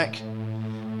 Ultrasonic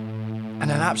and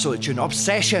an absolute tune,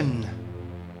 Obsession.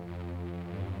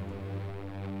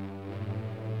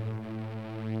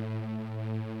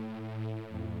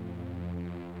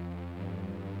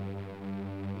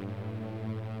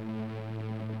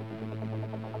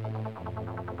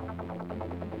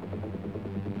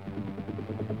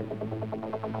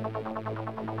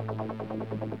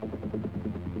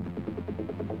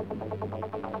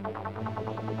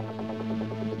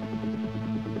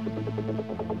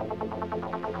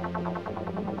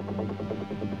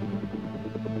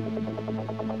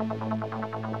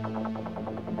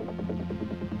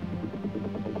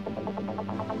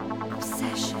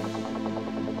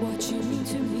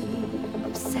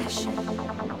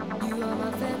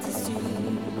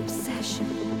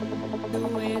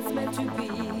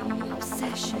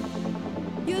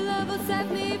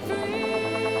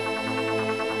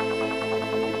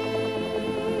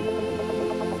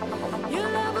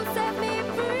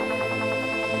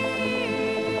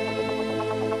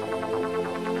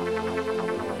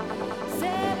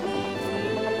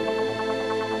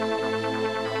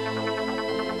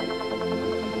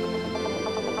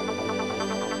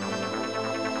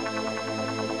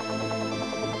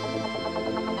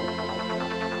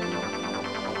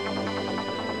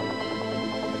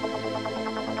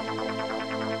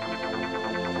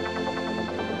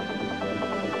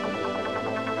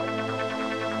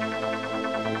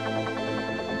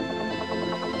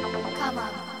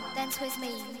 With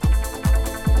me.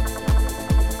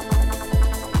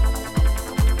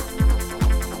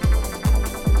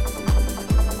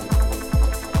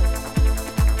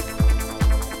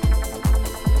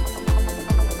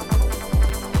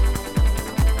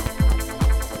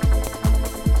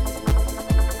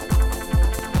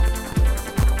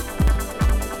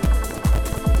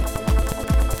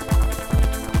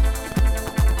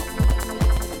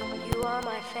 You are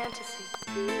my fantasy.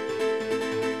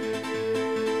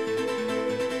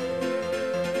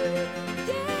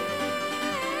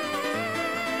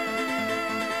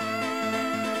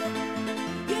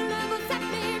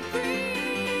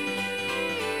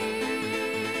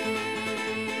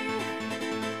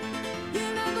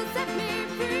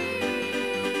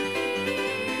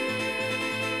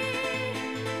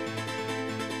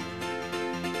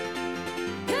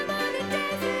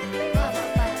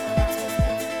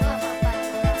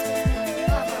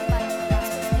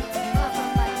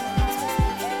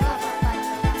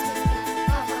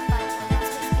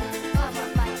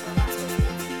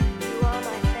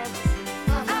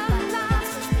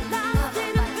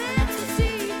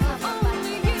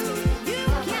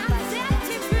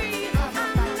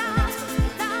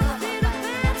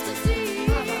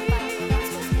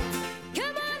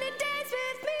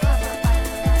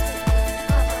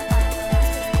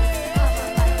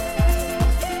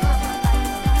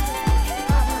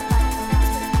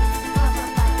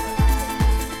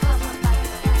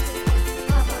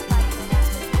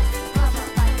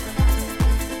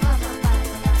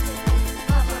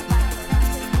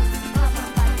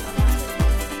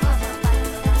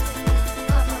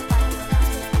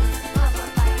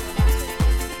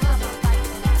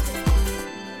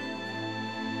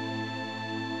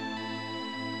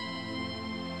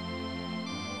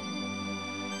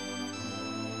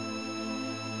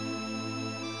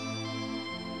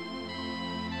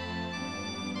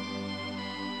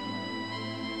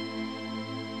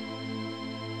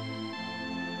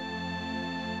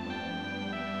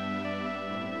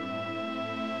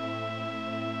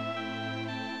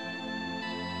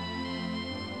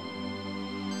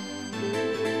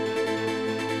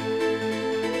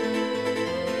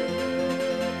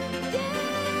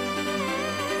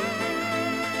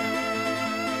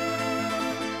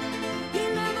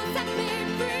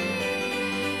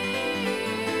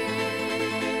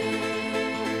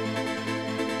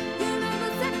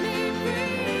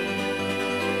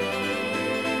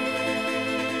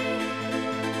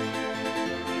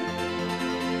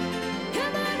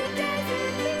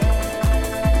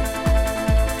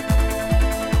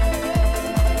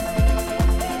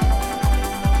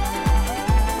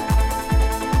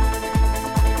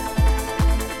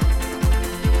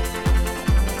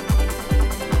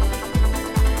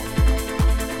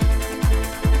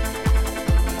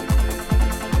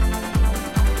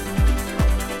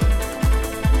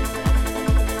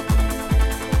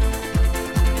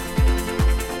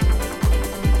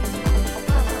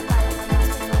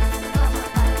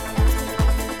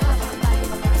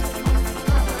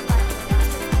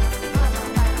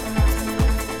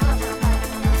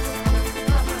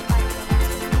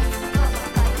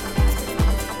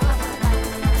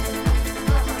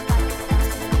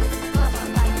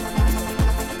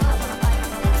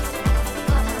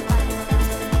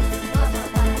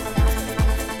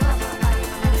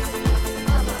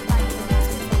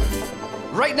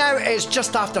 Right now it's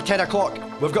just after 10 o'clock.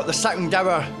 We've got the second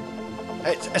hour.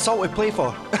 It's all to play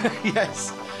for.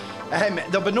 Yes.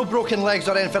 There'll be no broken legs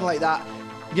or anything like that.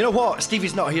 You know what?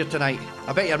 Stevie's not here tonight.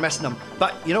 I bet you're missing him.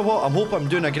 But you know what? I hope I'm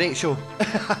doing a great show.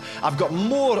 I've got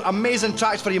more amazing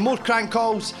tracks for you, more crank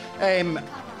calls.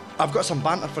 I've got some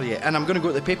banter for you, and I'm going to go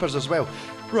to the papers as well.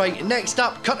 Right, next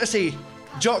up, courtesy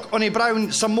Jock Onnie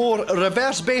Brown, some more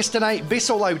reverse bass tonight. Bass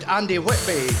So Loud, Andy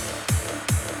Whitby.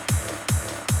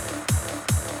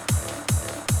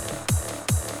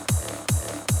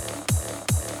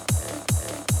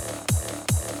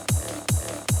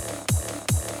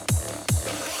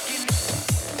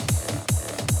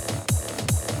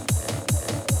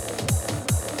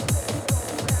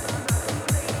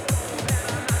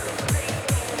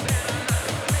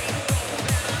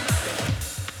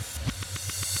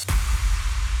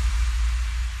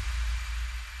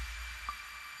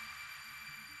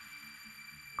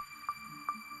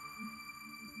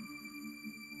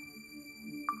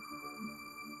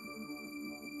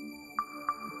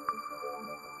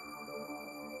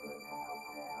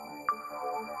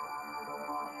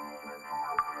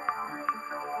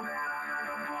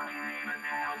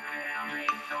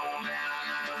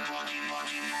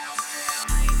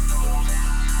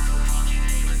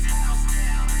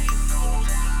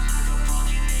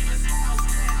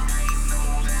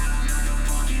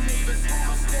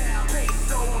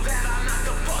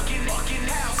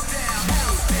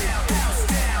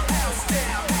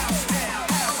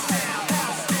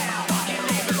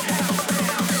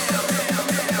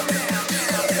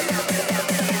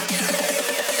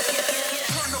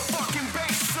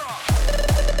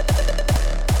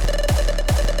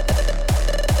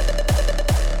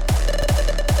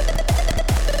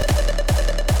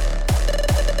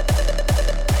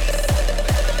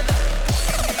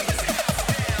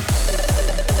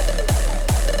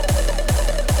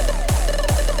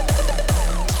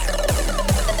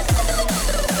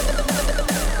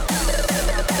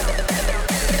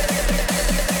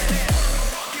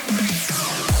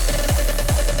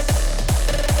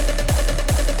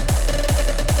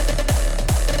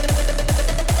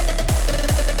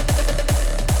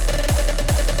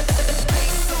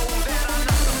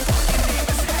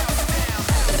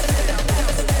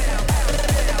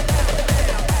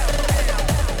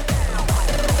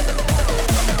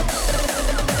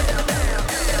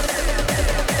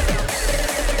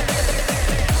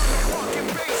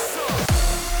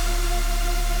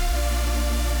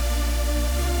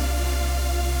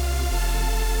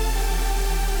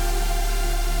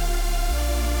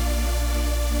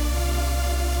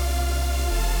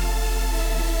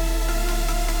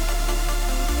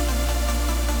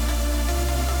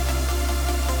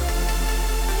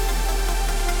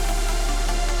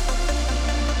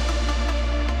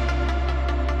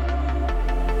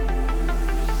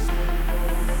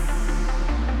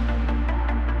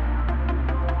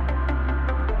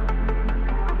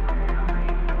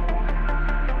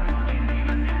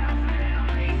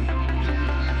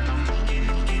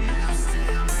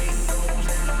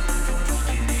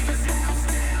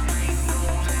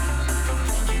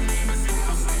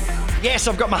 Yes,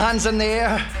 I've got my hands in the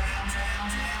air.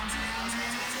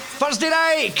 Thursday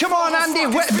night, come on, Andy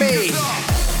Whitby.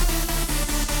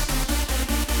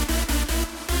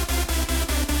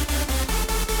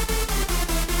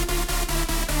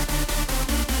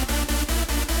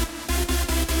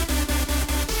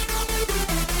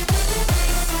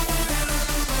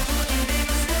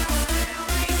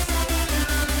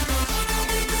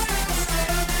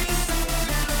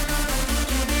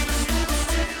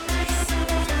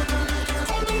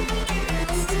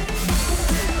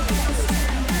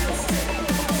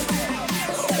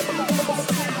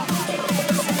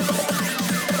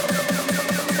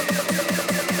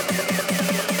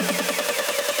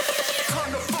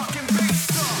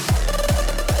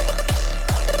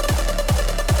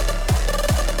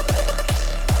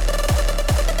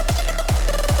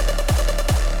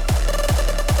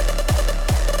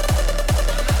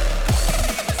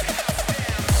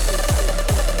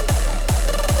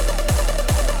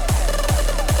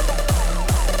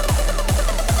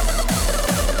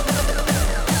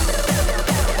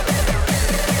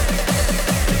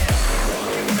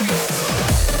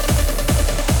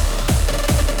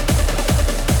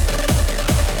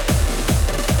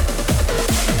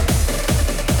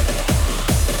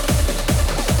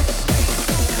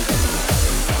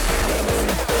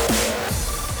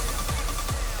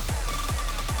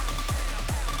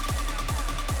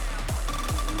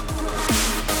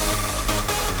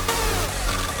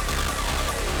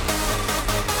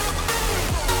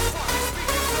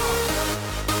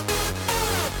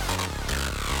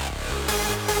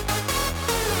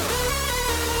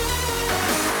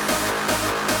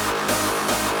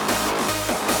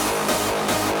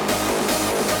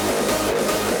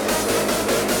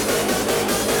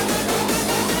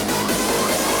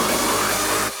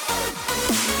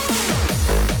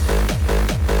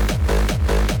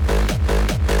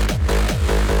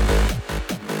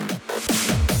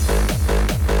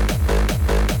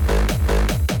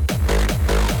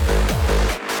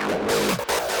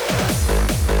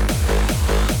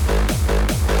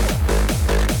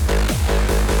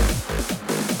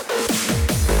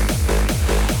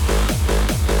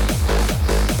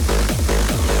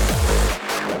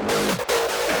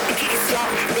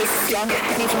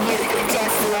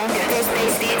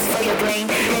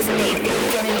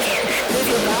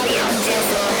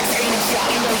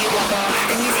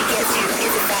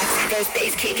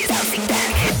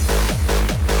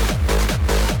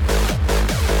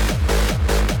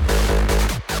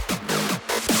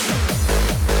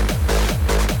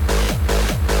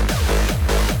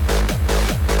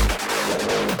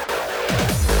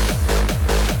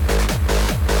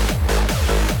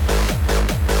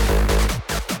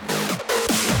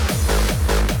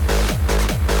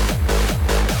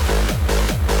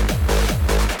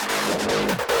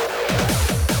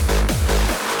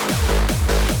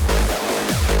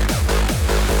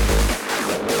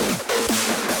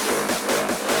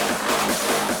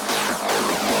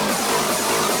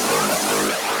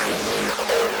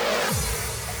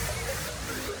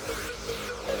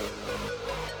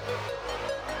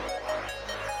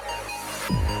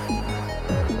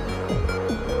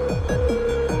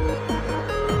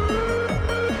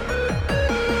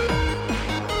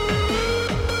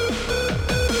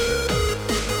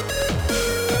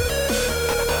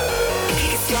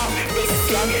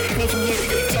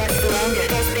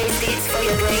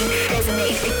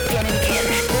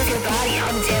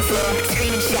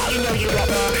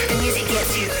 music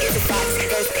gets you, it's a box, the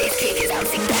bass kick is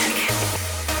bouncing back.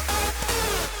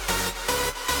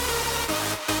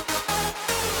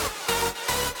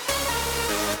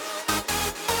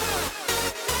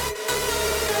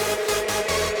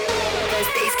 The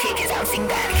bass kick is bouncing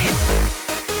back.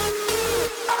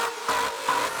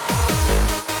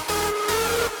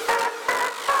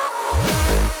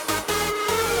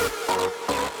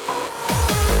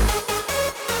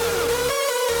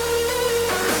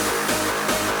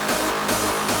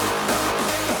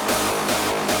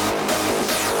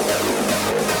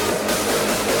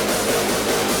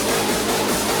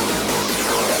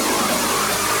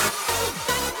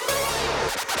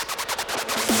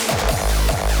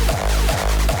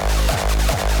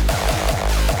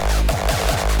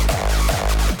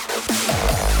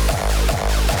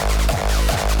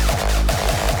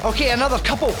 Okay, another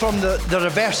couple from the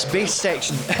reverse bass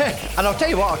section. And I'll tell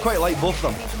you what, I quite like both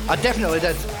of them. I definitely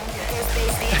did.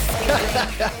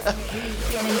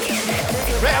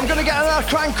 Right, I'm going to get another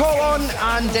crank call on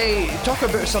and talk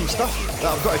about some stuff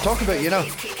that I've got to talk about, you know.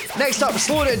 Next up,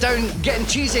 slowing it down, getting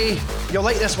cheesy. You'll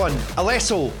like this one.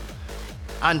 Alesso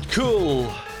and Cool.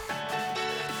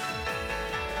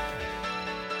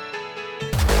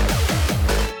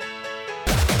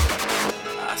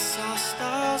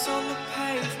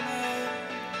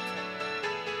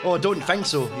 Oh, I don't think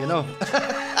so, you know.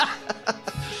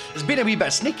 It's been a wee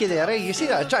bit sneaky there, eh? You see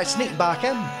that? I tried to sneak back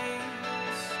in.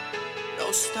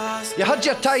 You had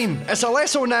your time. It's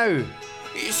Alesso now.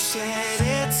 You said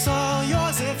it's all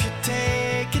yours if you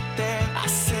take it there. I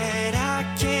said I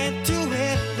can't do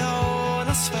it alone,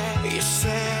 I swear. You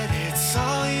said it's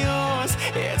all yours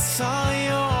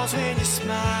when you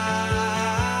smile.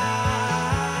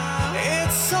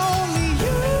 It's only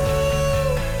you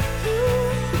who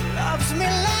loves me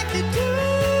like you do.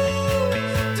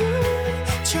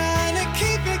 Trying to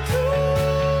keep it cool,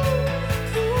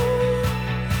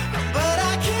 but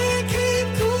I can't keep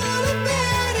cool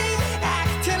about it.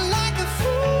 Acting like a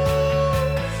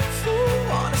fool,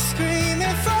 wanna scream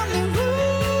it from the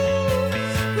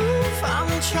roof. I'm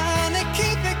trying to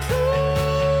keep it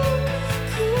cool,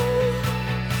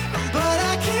 but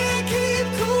I can't keep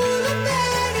cool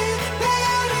about it,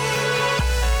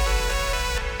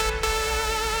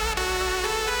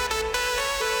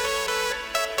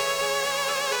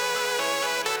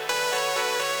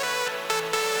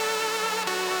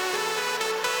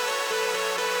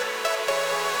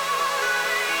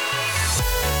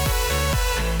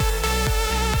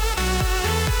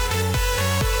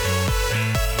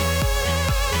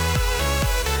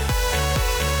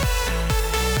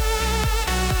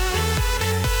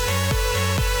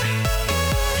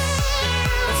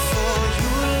 before you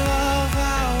love, I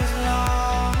was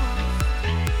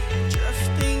lost,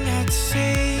 drifting at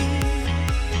sea.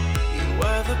 You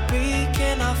were the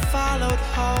beacon I followed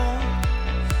home.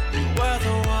 You were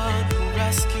the one who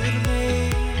rescued me.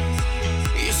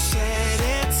 You said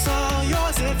it's all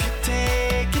yours if you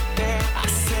take it there. I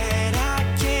said I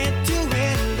can't do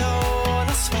it alone,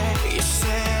 I swear. You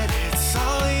said it's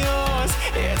all yours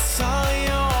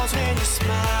when you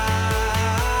smile.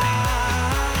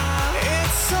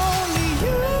 It's only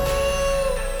you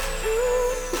who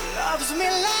loves me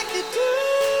like you do.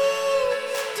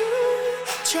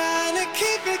 Trying to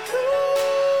keep it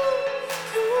cool,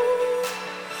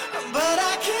 but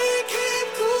I can't keep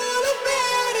cool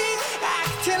about it.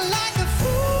 Acting like a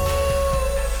fool,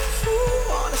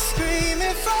 wanna scream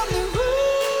it from the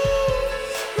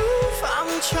roof.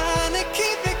 I'm trying to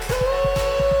keep it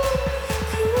cool,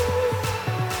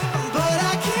 but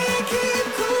I can't keep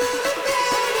cool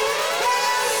about it.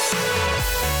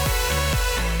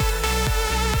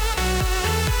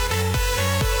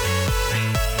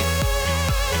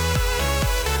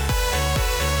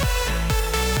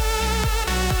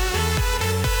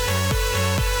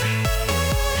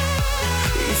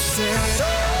 You said,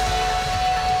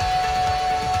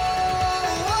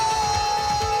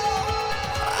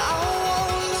 I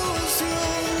won't lose you,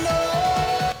 no.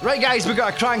 Right, guys, we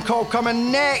got a crank call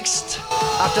coming next.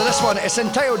 After this one, it's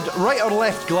entitled Right or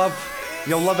Left Glove.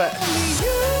 You'll love it.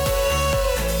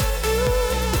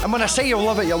 And when I say you'll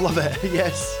love it,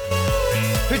 yes.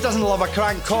 Who doesn't love a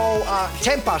crank call at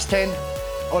 10 past 10?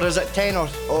 Or is it 10 or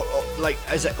like,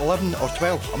 is it 11 or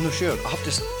 12? I'm not sure. I have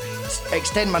to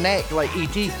extend my neck like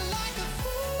E.T.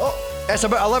 Oh, it's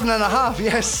about 11 and a half,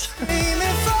 yes.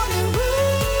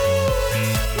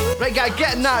 Right, guys,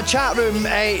 get in that chat room,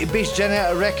 Bass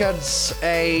Generator Records.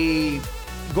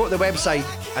 Go to the website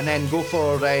and then go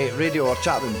for radio or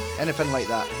chat room, anything like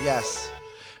that, yes.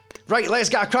 Right, let's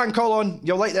get a crank call on.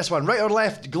 You'll like this one. Right or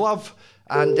left glove.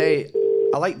 And I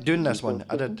like doing this one.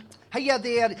 I did. Hiya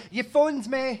there. You phoned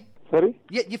me. Sorry?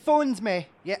 You phoned me.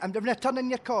 Yeah, I'm returning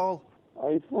your call.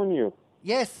 I phone you?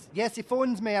 Yes, he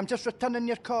phones me. I'm just returning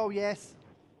your call, yes.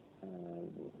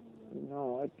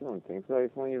 No, I don't think so. I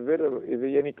phone you. Where, is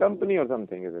it any company or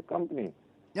something? Is it a company?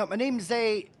 No, my name's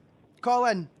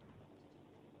Colin.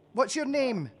 What's your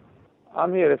name?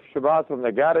 I'm here. It's Shabazz from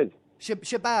the garage.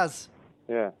 Shabazz?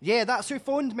 Yeah. Yeah, that's who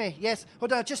phoned me. Yes.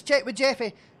 Hold on, I'll just check with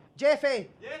Jeffy. Jeffy?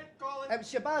 Yeah, Colin. It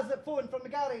was Shabazz that phoned from the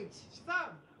garage. Shazam?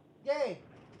 Yeah.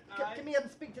 Come here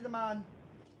and speak to the man.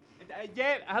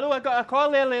 Yeah, hello, I got a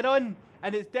call earlier on,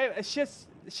 and it's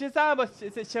Shazam, or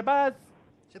is it Shabazz?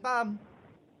 Shabam.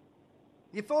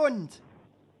 You phoned?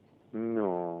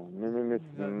 No.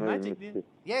 Magic,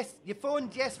 Yes, you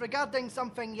phoned, yes, regarding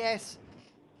something, yes.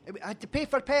 I had to pay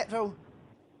for petrol.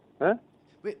 Huh?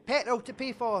 Wait, petrol to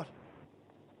pay for.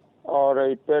 All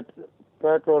right,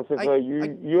 petrol supply.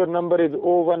 Your number is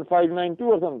 01592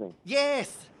 or something?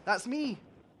 Yes, that's me.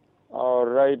 All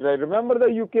right. Remember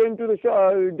that you came to the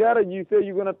garage, you said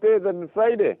you're going to pay on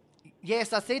Friday?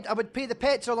 Yes, I said I would pay the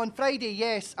petrol on Friday,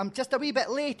 yes. I'm just a wee bit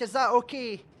late, is that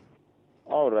okay?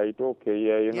 All right, okay,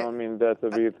 yeah, you know what I mean, that's a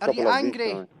bit Are you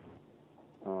angry? Weeks,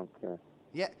 okay.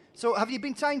 Yeah, so have you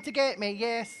been trying to get me,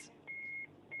 yes?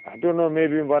 I don't know,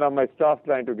 maybe one of my staff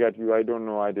trying to get you, I don't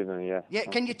know, I didn't, yeah. Yeah,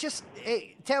 can you just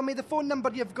tell me the phone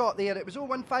number you've got there? It was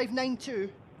 01592.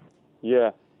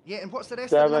 Yeah. Yeah, and what's the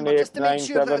rest of the number, just to make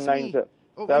sure that's me?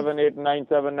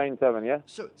 789797, yeah?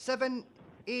 So,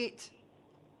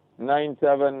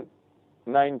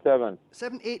 7899797.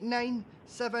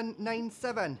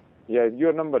 7899797. Yeah, it's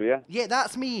your number, yeah? Yeah,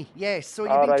 that's me, yes. So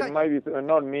you've all been right, maybe,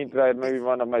 not me tried, maybe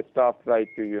one of my staff tried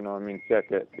to, you know what I mean,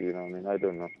 check it, you know what I mean, I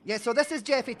don't know. Yeah, so this is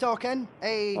Jeffy talking,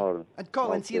 and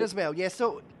Colin's here as well, yeah.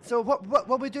 So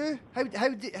what we do? How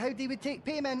do we take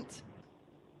payment?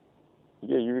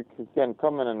 Yeah, you can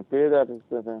come in and pay that.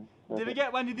 Did we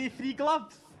get one of these free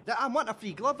gloves? I want a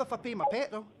free glove if I pay my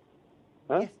petrol.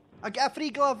 Huh? Yes. I get a free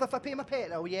glove if I pay my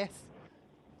petrol, yes.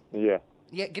 Yeah.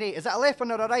 Yeah, great. Is it a left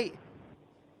one or a right?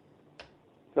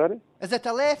 Sorry? Is it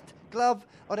a left glove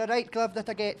or a right glove that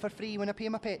I get for free when I pay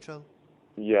my petrol?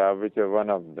 Yeah, whichever one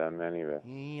of them anyway.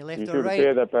 Left you or should right?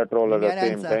 pay the petrol at the Give me an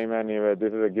same answer. time anyway.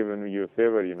 This is giving you a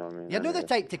favor, you know what I mean? You're not the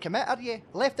type to commit, are you?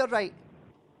 Left or right?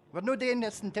 We're not doing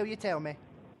this until you tell me.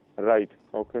 Right,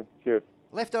 okay, cheers.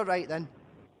 Left or right then?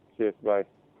 Cheers, bye.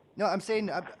 No, I'm saying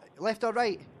left or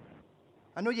right.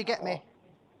 I know you get me.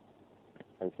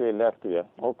 I say left, yeah.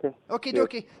 Okay. Okay, cheers.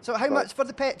 dokie. So how Bye. much for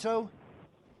the petrol?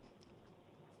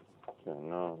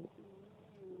 No.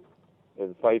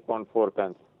 It's £5.4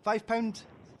 pence. £5.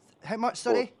 How much,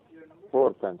 sorry?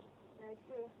 4 pence.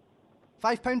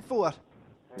 £5.4.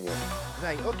 Yeah.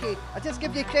 Right, okay. I'll just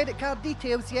give you credit card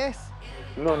details, yes?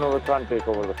 No, we can't take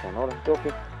over the phone. All right,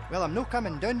 okay. Well, I'm not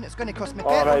coming down. It's going to cost me All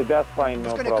petrol. right, that's fine, no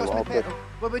It's going to problem. cost me Okay. petrol.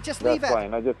 Well, we'll just That's leave it.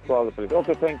 fine. I just call the police.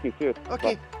 Okay, thank you. Cheers.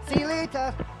 Okay, Bye. see you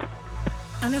later.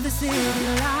 I love the city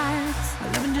lights, I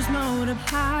love it just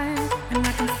multiply, and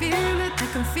I can feel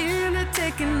it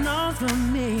taking all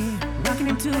from me, rocking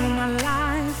into my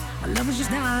life. I love is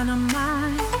just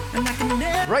dynamite, and I can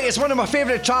never. Right, it's one of my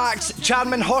favourite tracks,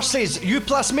 Charming Horses, You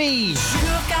Plus Me.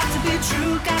 You've got to be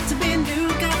true, got to be new,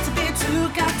 got to be two,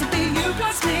 got to be you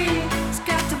plus me. It's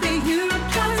got to be you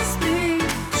plus me.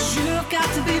 You've got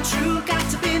to be true, got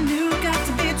to be new, got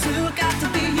to be two, got to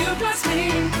be you plus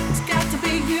me. It's got to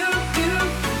be you.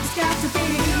 It's got to be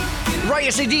you. Right,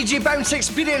 it's the DJ Bounce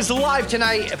Experience live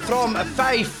tonight from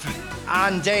Fife,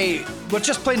 and we're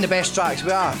just playing the best tracks,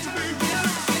 we are.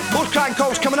 More crank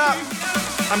calls coming up.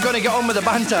 I'm going to get on with the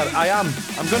banter, I am.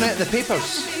 I'm going to hit the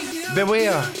papers.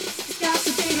 Beware. It's got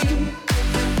to be you.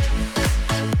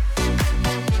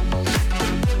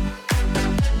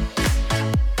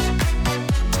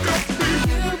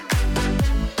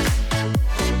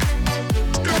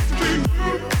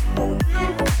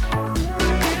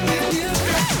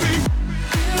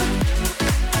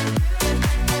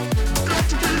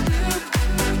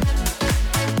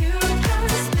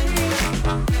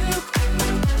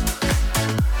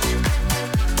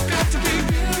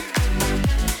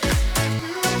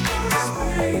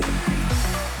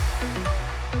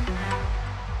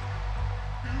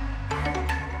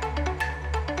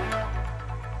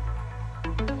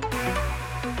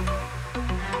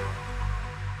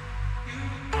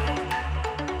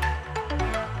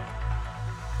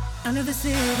 Under the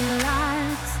city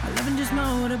lights, I love and just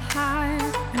multiply,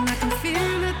 and I can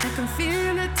feel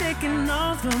it taking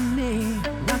all from me,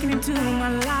 rocking into my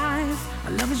life.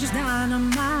 My love is just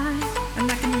dynamite,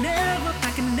 and I can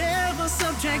never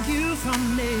subtract you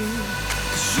from me.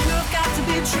 'Cause you've got to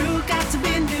be true, got to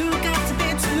be new, got to be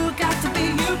two, got to be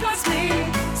you plus me.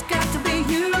 It's got to be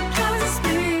you plus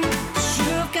me. 'Cause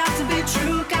you've got to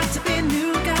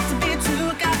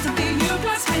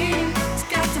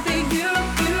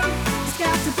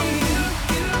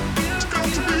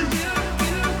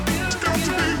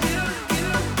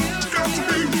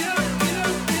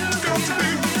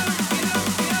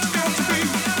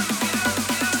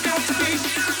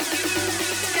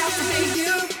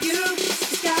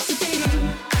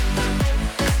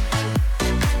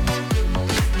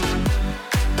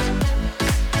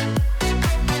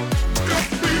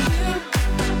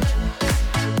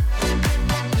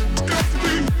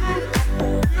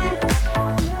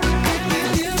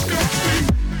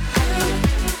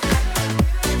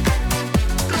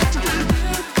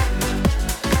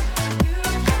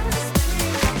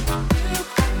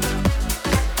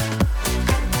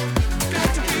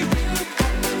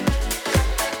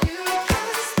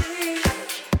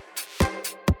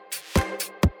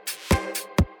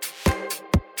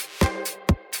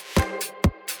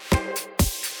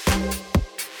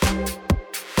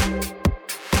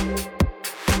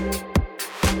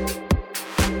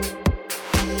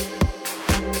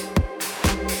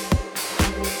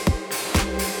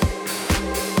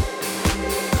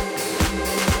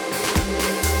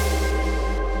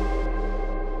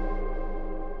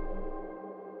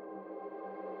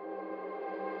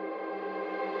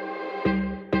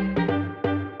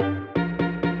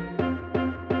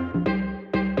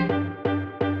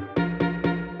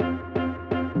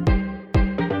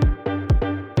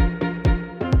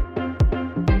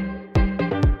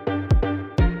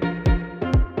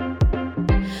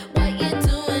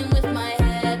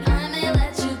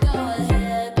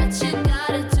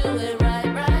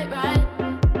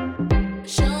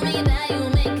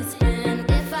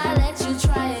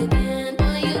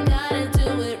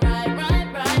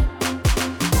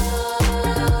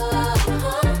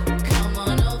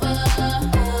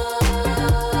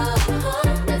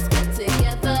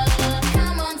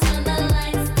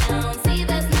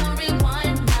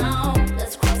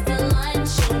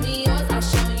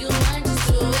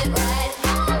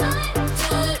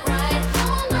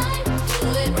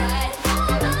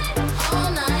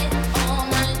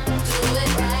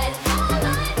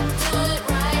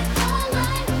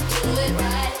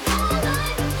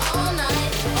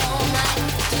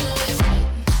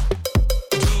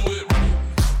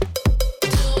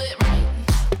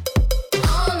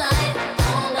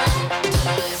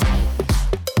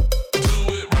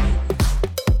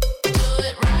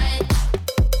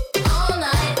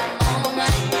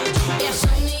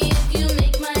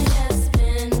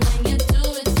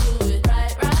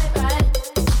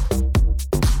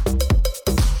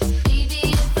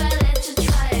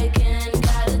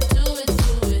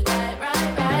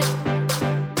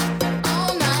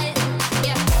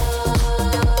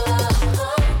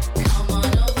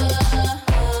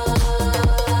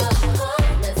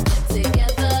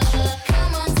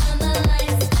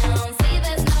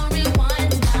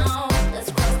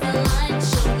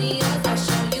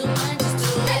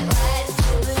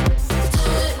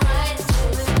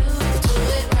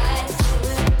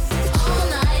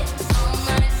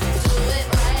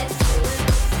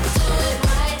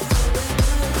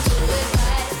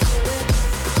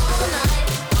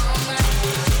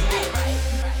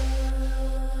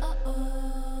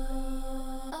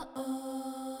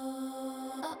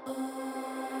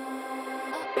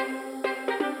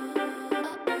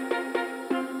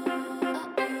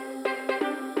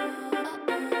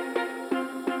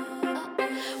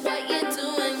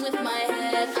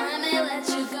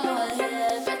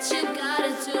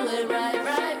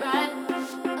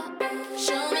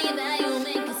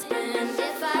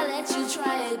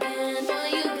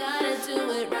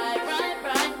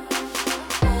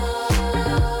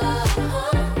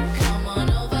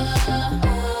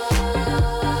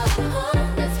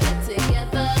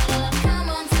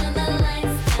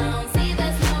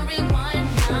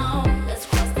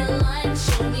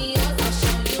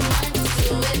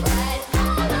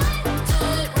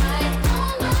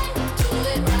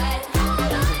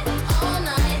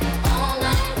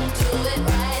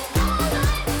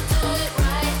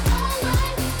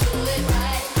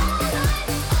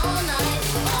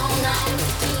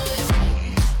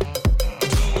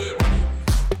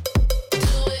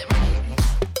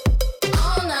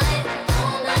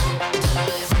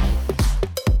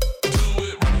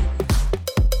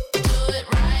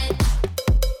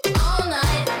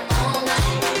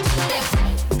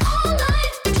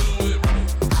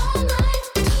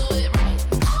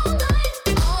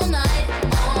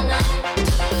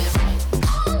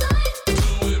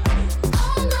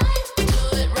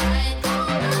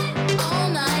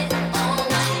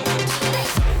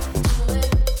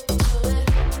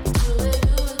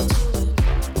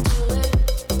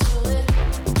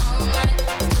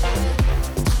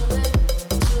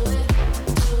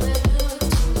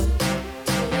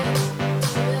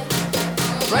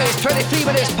 23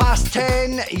 minutes past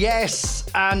 10, yes,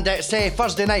 and it's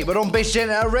Thursday night. We're on Bass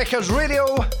Generator Records Radio.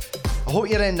 I hope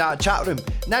you're in that chat room.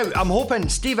 Now, I'm hoping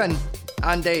Stephen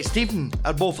and Stephen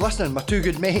are both listening, my two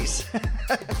good mates.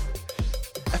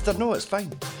 If they're not, it's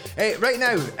fine. Right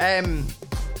now,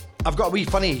 I've got a wee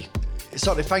funny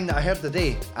sort of thing that I heard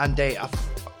today, and I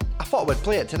thought I would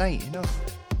play it tonight, you know.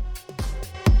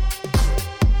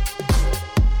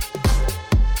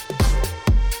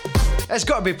 It's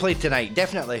got to be played tonight,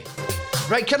 definitely.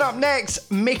 Right, coming up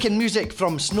next, making music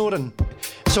from snoring.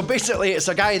 So basically, it's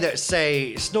a guy that's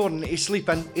snoring, he's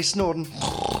sleeping, he's snoring,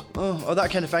 or that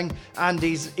kind of thing, and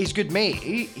he's good mate.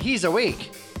 He's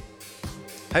awake.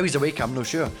 How he's awake, I'm not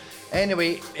sure.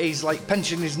 Anyway, he's like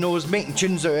pinching his nose, making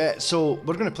tunes out of it, so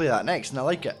we're going to play that next, and I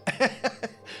like it.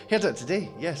 Heard it today,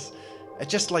 yes. It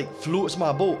just like floats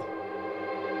my boat.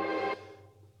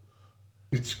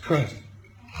 It's crazy.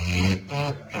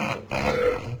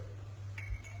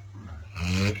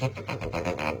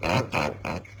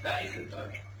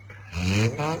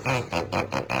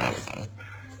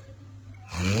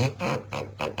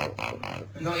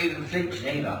 Not even flinching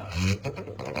either.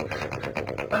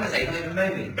 Honestly, not even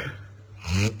moving.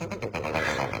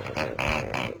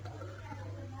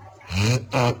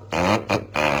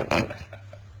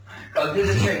 Oh, do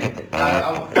the tune.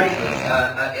 I'll play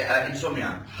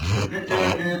Insomnia.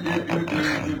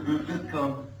 Come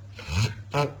on.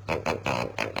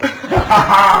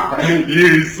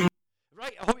 Yes.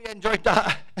 Right, I hope you enjoyed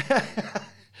that.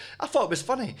 I thought it was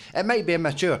funny. It might be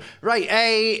immature. Right,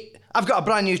 I've got a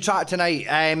brand new track tonight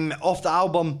off the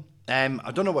album.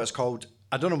 I don't know what it's called.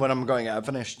 I don't know when I'm going to get it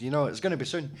finished. You know, it's going to be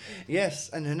soon. Yes,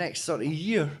 in the next sort of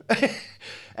year.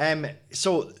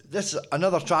 So this is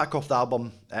another track off the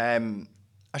album.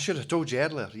 I should have told you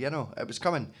earlier, you know, it was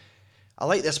coming. I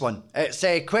like this one. It's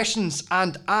Questions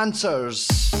and Answers.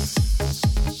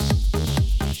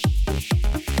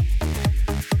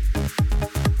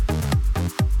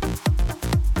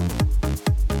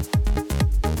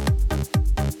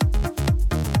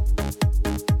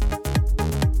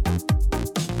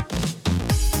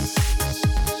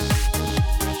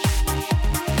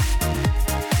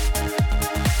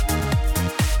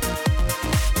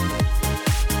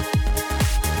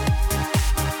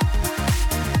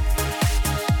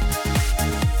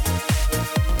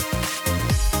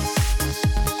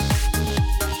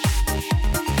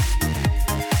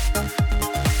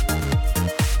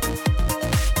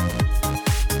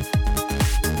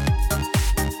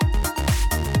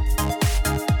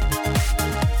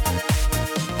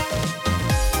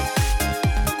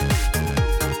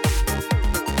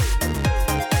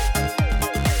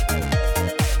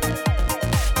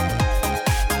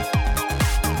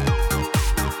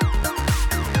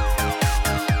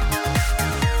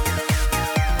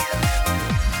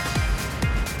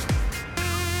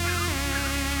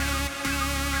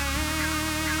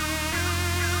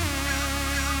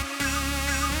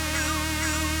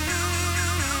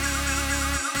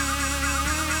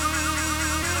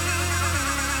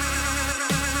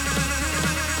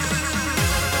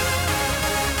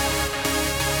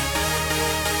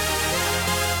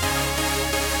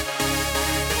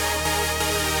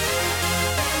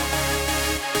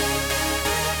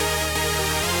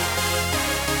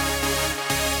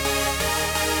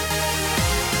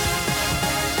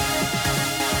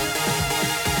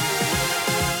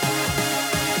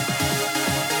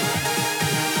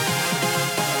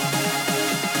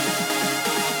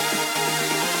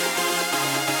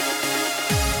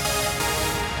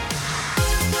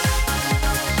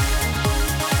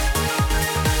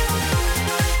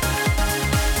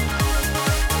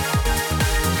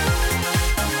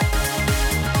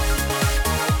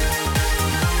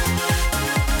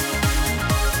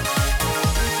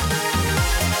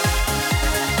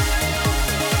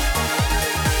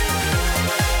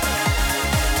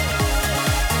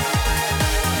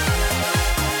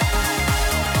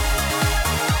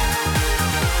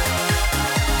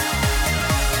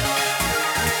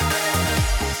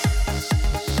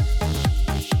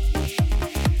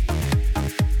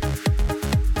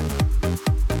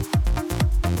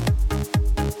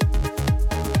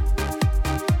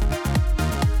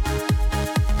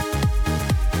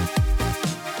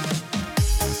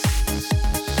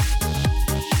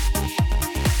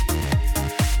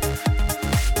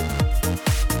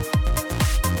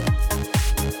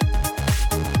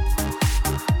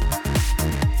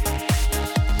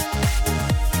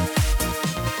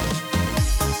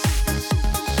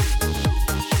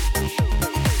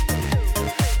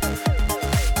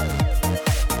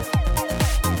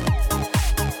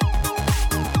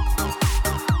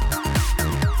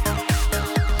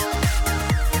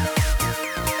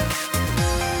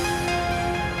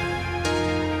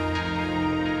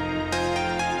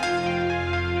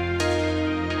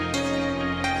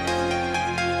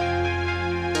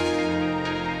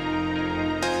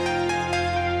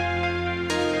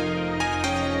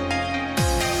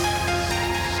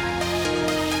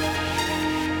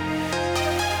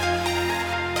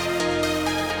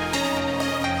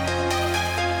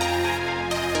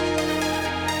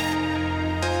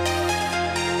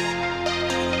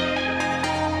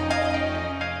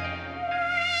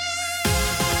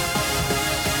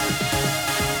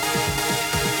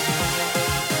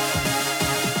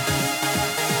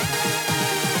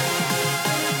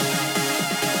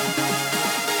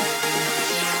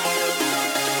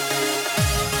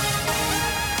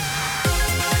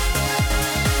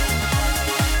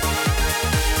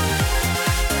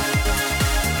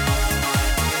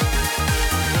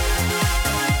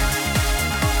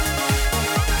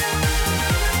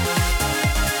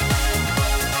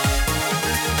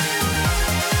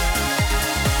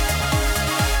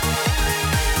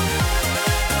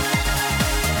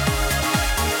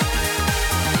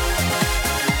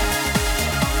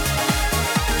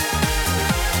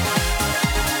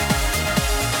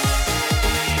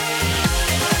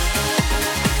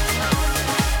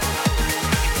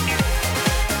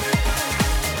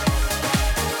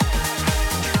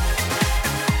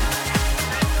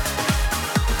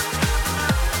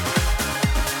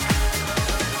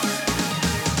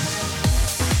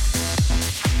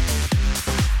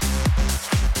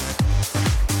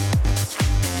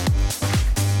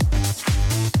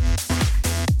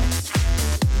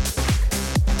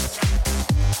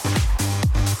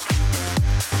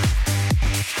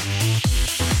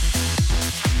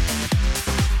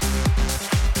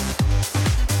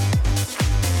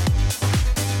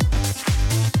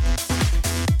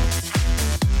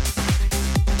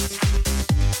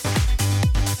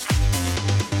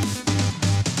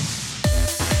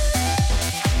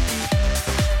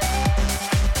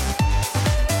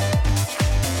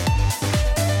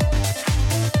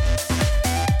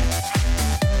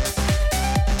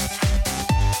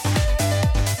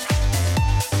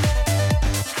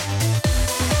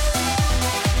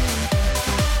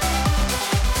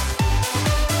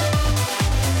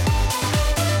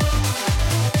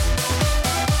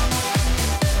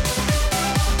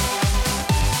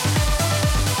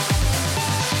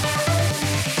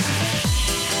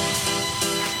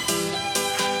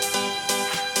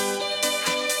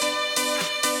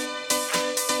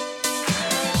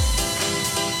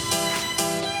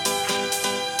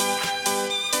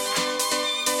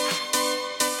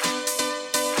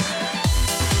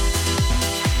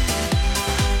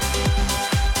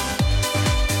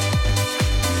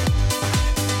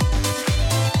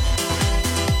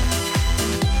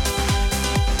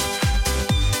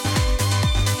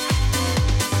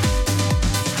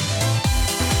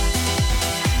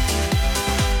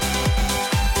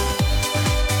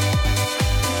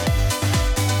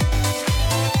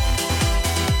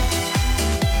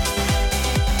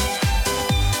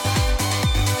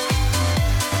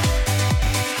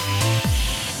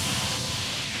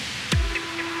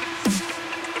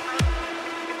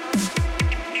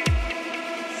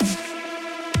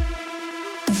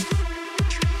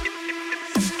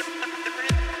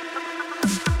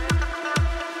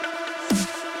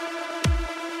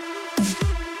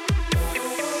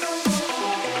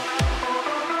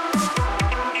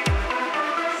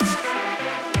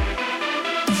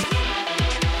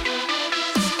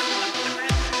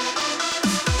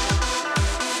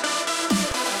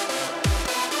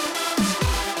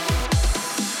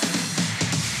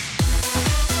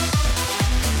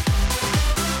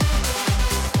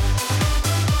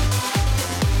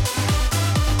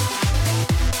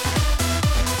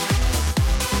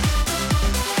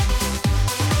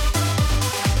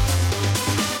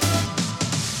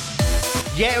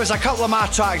 Yeah, it was a couple of my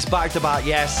tracks back to back,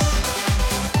 yes.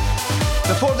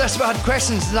 Before this we had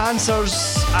questions and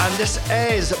answers, and this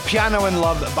is Piano in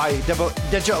Love by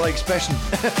Digital Expression.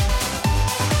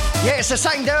 Yeah, it's the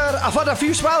second hour. I've had a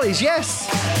few swallies, yes.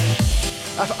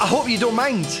 I hope you don't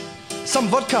mind. Some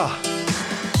vodka.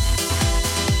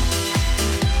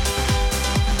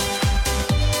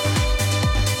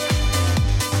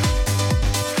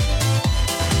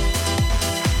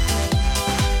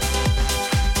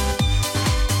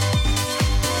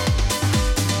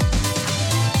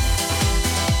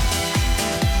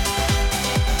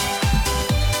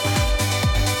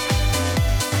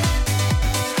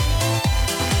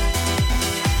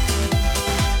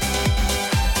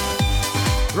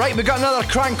 Right, we got another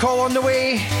crank call on the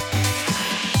way.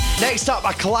 Next up,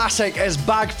 a classic is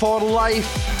Bag for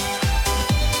Life.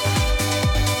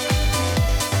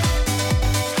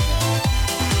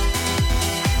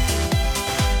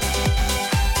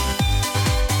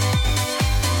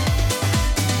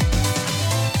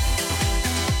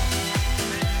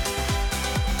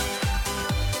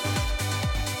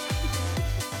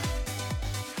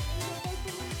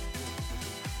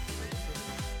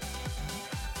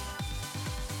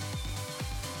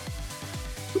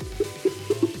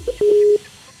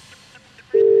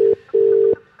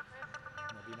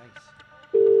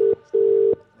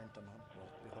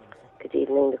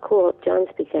 John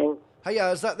speaking.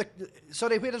 Hiya, is that the...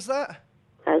 Sorry, where is that?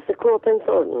 That's the Co-op in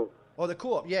Thornton. Oh, the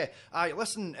Co-op, yeah. Aye,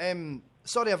 listen,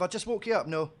 sorry, have I just woke you up?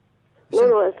 No?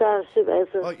 No, it's a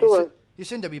store. You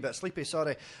seemed a wee bit sleepy,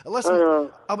 sorry. Listen,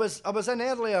 no. I was in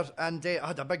earlier and I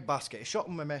had a big basket of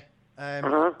shopping with me.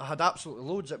 I had absolutely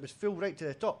loads. It was full right to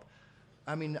the top.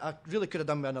 I mean, I really could have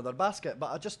done with another basket,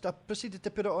 but I proceeded to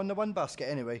put it on the one basket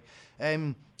anyway.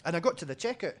 And I got to the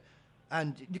checkout,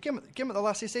 and you came at the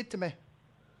lassie said to me,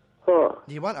 what?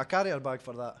 Do you want a carrier bag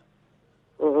for that?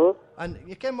 And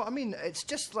you came what I mean? It's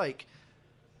just like,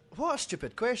 what a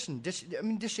stupid question. Does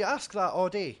she ask that all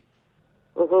day?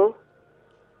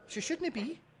 She shouldn't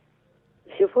be.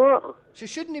 She what? She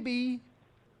shouldn't be.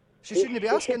 She shouldn't be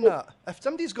asking that. If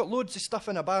somebody's got loads of stuff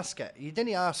in a basket, you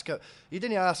didn't ask, do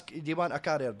you want a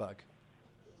carrier bag?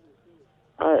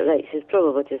 Right, she's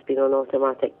probably just been on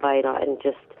automatic pilot and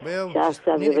just... Well, she asked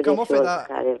you need to come off of that. A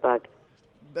carrier bag.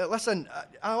 But listen,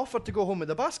 I offered to go home with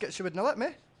the basket. She wouldn't let me.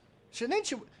 You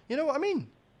know what I mean?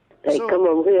 Right, so, come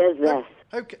on, who is this?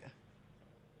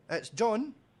 It's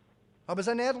John. I was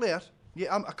in earlier.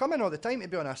 Yeah, I come in all the time, to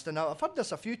be honest, and I've heard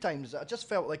this a few times. I just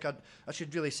felt like I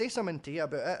should really say something to you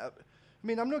about it. I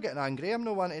mean, I'm not getting angry. I'm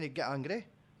not wanting to get angry.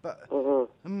 But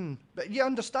but you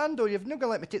understand, though. You're not going to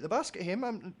let me take the basket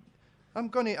home. I'm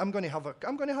going to have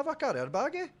a carrier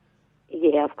bag, eh?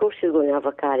 Yeah, of course you're going to have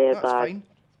a carrier bag. That's fine.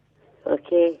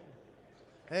 Okay.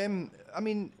 I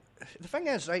mean, the thing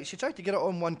is, right, she tried to get it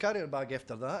on one carrier bag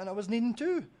after that, and I was needing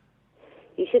two.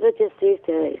 You should have just said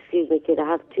to her, excuse me, could I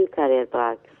have two carrier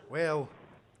bags? Well,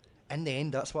 in the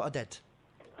end, that's what I did.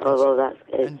 Oh, well, that's...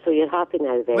 so you're happy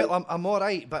now, then? Well, I'm all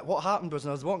right, but what happened was when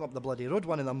I was walking up the bloody road,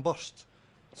 one of them burst.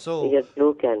 So... You're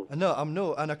joking. No, I'm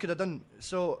no, and I could have done...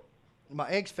 So... My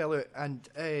eggs fell out, and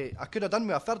I could have done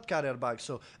with a third carrier bag.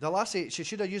 So the lassie, she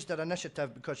should have used her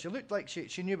initiative because she looked like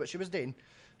she knew what she was doing.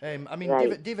 I mean,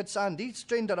 right. David Sand, he's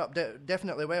trained her up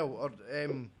definitely well, or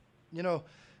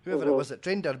whoever it was that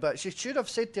trained her. But she should have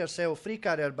said to herself, 3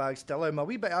 carrier bags to allow me a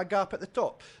wee bit of a gap at the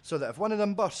top, so that if one of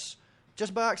them bursts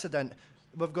just by accident,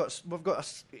 we've got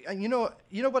and you know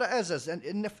what it is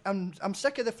and if, I'm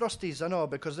sick of the Frosties, I know,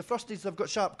 because the Frosties, they've got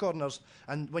sharp corners,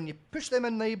 and when you push them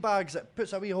in the bags, it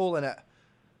puts a wee hole in it,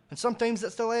 and sometimes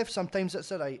it's the left, sometimes it's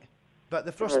the right, but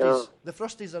the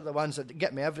Frosties are the ones that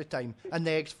get me every time, and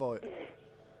the eggs fall out.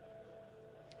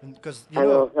 Because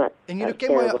you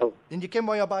came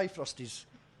why I buy Frosties.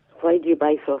 Why do you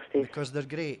buy Frosties? Because they're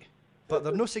great, but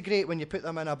they're not so great when you put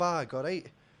them in a bag, all right?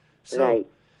 So, right.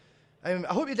 I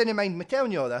hope you didn't mind me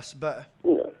telling you all this, but...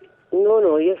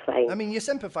 No, you're fine. I mean, you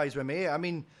sympathise with me. I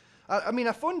mean,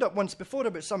 I phoned up once before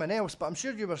about something else, but I'm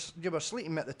sure you were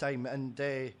sleeping at the time, and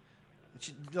the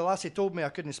lassie told me I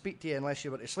couldn't speak to you unless you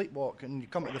were to sleepwalk, and you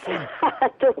come to the phone. I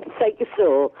don't think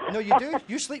so. No, you do.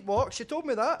 You sleepwalk. She told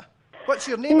me that. What's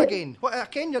your name again? I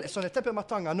ken it's on the tip of my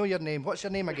tongue. I know your name. What's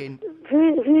your name again?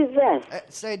 Who's this?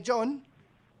 It's John.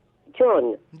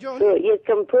 John. So you're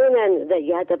complaining that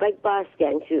you had a big basket,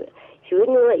 and she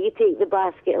wouldn't let you take the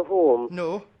basket home.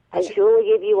 No. And she only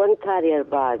gave you 1 carrier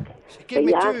bag. She gave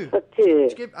me 2. Asked for 2.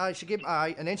 She gave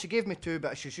and then she gave me 2,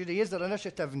 but she should have used her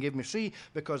initiative and gave me 3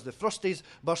 because the Frosties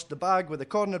burst the bag with the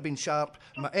corner being sharp.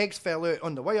 My eggs fell out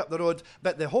on the way up the road.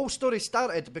 But the whole story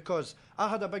started because I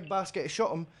had a big basket of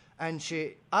shopping, and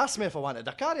she asked me if I wanted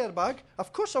a carrier bag.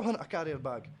 Of course I want a carrier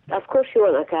bag. Of course you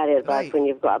want a carrier bag Right. when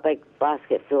you've got a big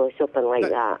basket full of shopping like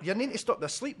that. You need to stop the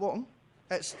sleepwalking.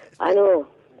 I know.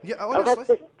 Yeah, I'll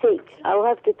honestly.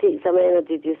 have to take some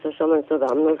energy juice or something so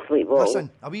that I'm not sleepwalking.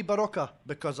 Listen, a wee barocca,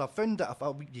 because I've found that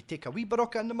you take a wee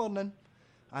barocca in the morning,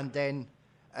 and then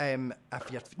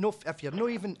if you're not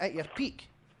even at your peak,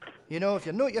 if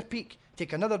you're not at your peak,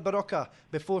 take another barocca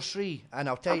before 3, and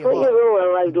I'll tell you what, you were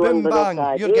only allowed boom one bang,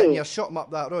 barocca a you're day. getting your shot up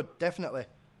that road, definitely.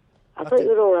 I thought you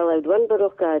were only allowed one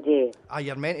barocca a day.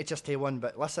 You're meant to just take one,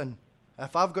 but listen,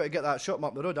 if I've got to get that shot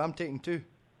up the road, I'm taking 2.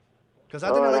 Because I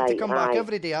don't like to come back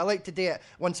every day. I like to do it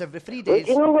once every 3 days. Well,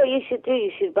 do you know what you should do? You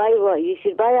should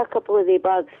buy a couple of the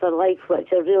bags for life,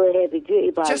 which are really heavy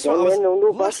duty bags, then they'll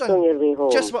no bust on your way home.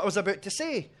 Just what I was about to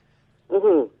say.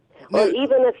 Or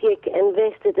even if you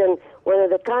invested in one of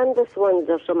the canvas ones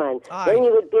or something, then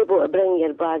you would be able to bring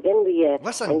your bag in with you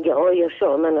and get all your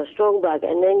shot in a strong bag,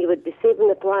 and then you would be saving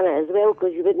the planet as well,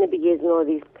 because you wouldn't be using all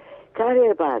these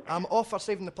carrier bags. I'm all for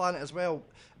saving the planet as well.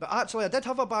 But actually, I did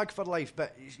have a bag for life,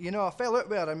 but, I fell out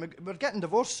with her, and we're getting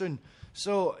divorced soon.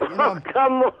 So, come on.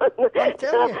 I'm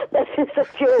telling you. This is a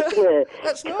joke now.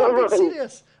 It's not, I'm being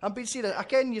serious. I'm being serious. I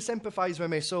can you sympathise with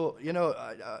me, so,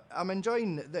 I'm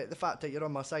enjoying the fact that you're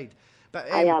on my side.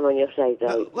 But I am on your side,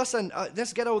 right. Listen,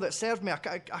 this girl that served me,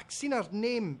 I seen her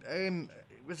name.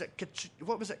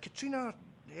 What was it? Katrina?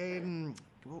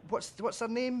 What's her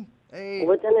name?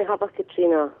 We didn't have a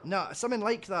Katrina. No, something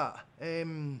like that.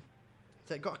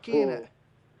 That got a K in it.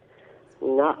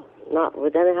 No, we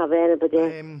didn't have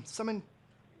anybody. Something.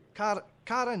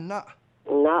 Karen, no.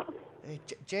 No.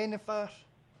 Jennifer.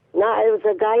 No, it was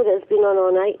a guy that's been on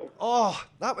all night. Oh,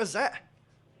 that was it.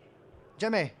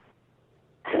 Jimmy.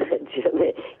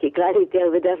 Jimmy, you can't tell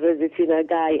the difference between a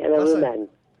guy and a woman.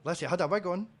 Listen, you had a wig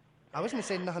on. I wasn't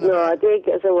saying nothing No, about I think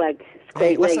it's a wig. It's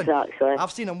quite nice, listen, actually.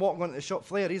 I've seen him walking onto the shop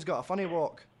floor. He's got a funny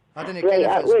walk. I didn't Right,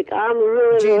 care if it's look, I'm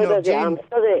really Jane or busy. Jane.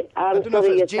 I'm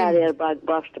sorry your carrier bag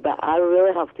burst, but I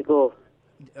really have to go.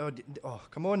 Oh,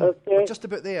 come on. Okay. We're just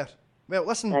about there. Well,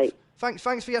 listen, thanks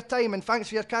for your time and thanks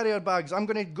for your carrier bags. I'm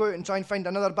going to go out and try and find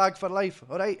another bag for life,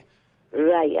 all right?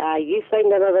 Right, you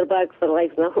find another bag for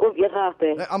life, and I hope you're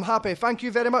happy. I'm happy. Thank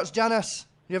you very much, Janice.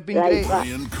 You've been great.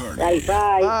 Right,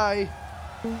 bye. Bye.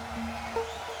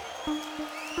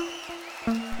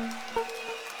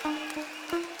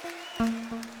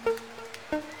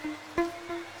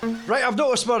 Right, I've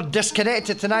noticed we're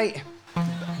disconnected tonight.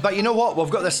 But you know what? We've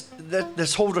got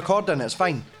this whole recording, it's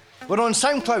fine. We're on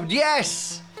SoundCloud,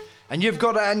 yes! And you've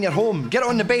got it in your home. Get it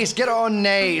on the bass, get it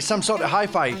on some sort of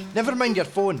hi-fi. Never mind your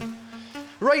phone.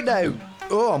 Right now,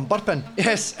 oh, I'm burping.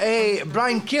 Yes,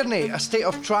 Brian Kearney, A State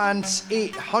of Trance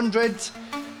 800.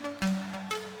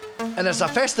 And it's a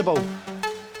festival.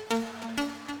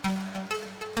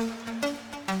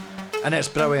 And it's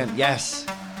brilliant, yes.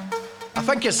 I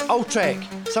think it's Utrecht,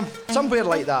 somewhere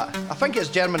like that. I think it's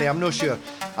Germany, I'm not sure.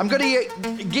 I'm going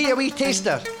to give you a wee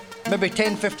taster, maybe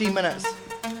 10-15 minutes.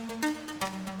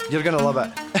 You're going to love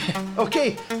it.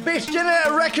 Okay, Bass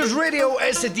Generator Records Radio,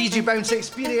 it's the DJ Bounce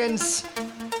experience.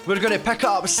 We're going to pick it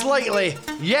up slightly,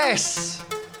 yes!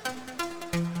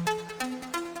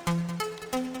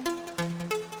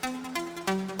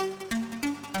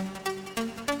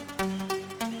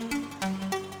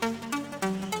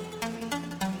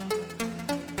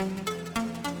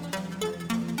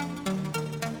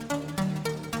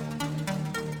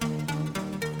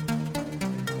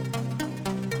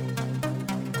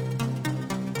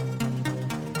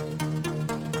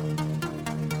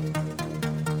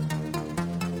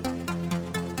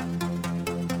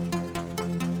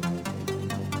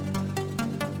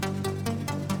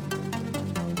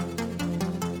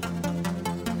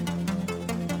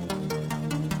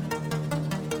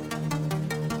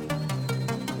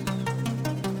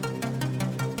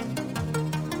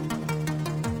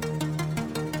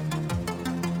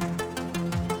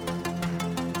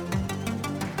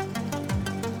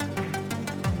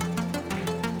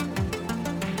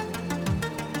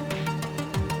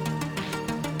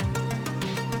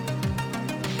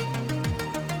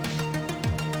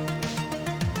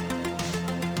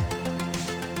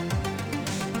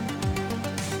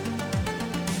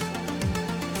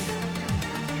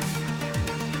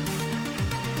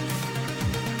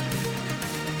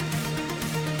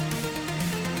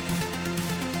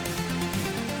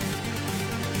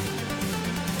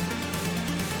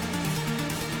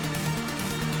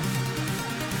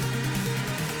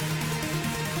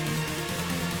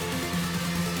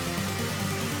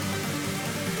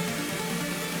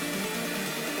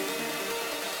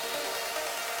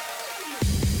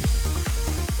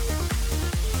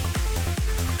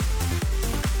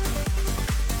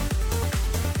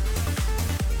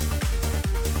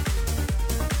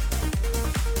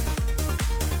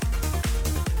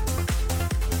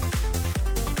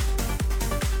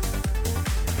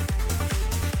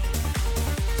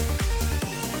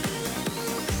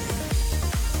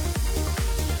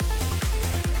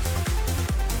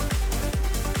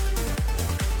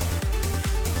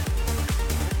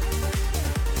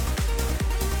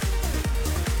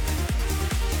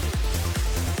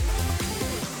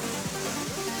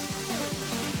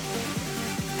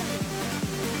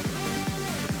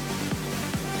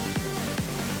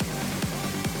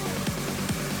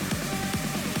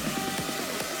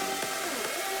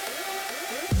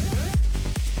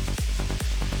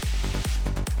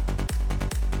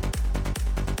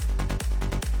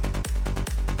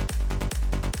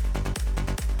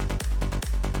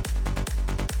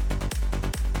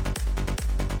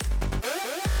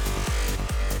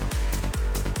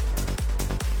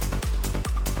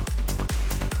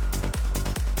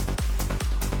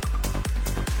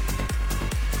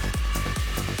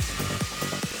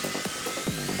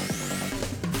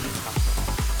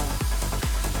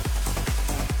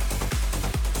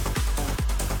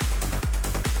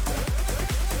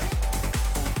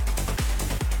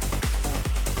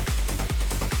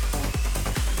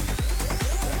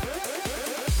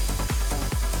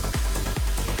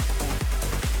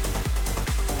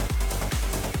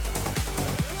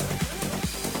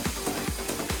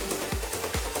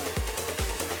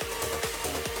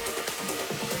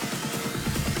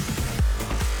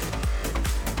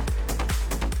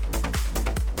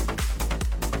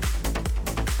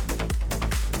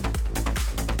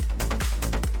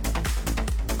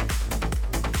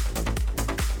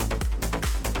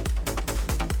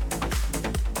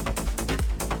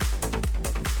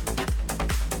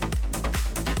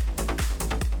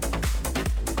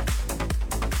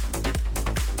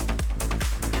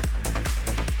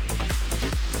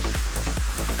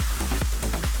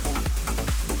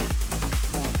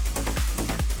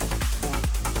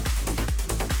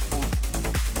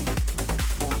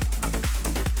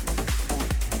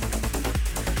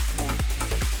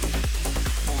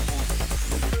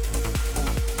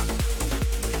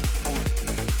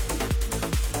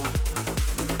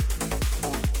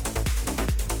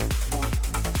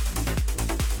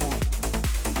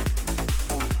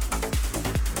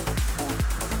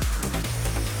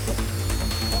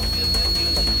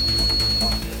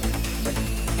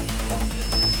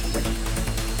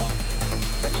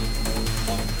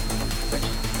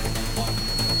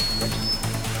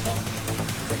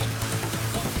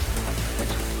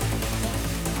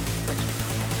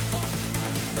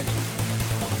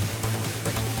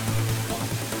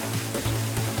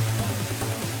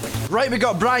 Right, we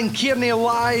got Brian Kearney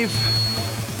live.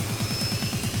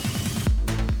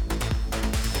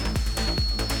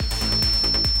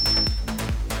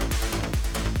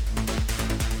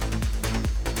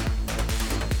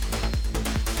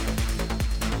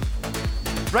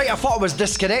 Right, I thought I was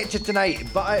disconnected tonight,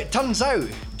 but it turns out,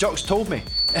 Jock's told me,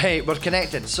 hey, we're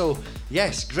connected, so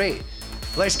yes, great.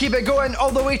 Let's keep it going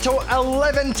all the way till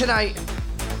 11 tonight.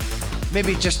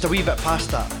 Maybe just a wee bit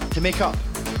past that, to make up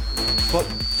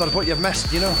for what you've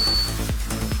missed, you know.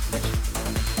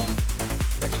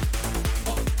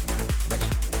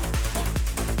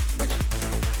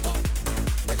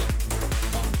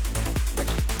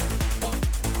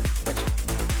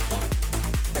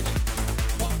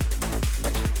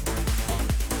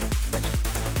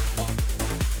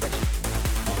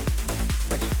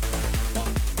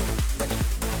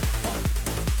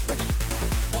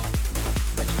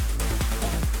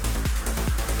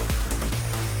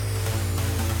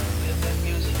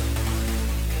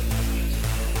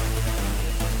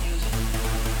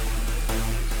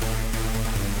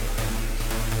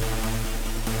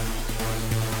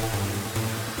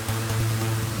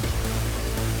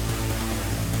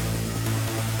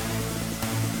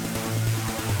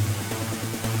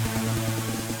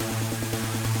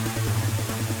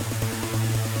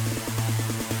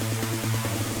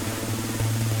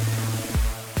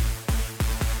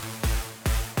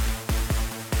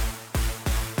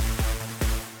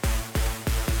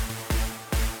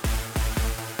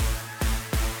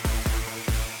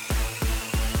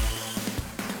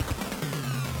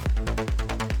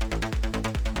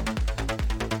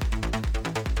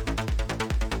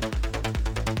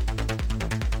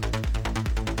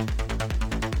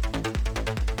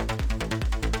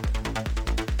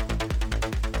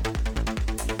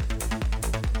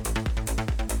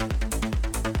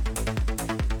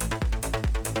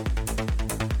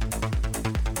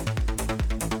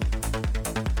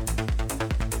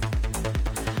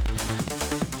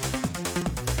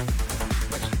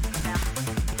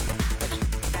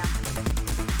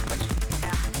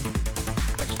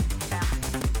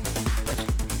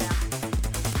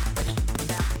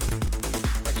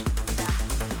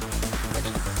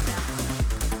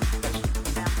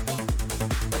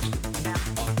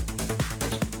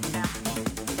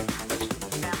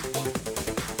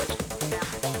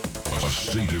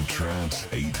 State of Trance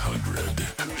 800.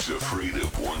 Who's afraid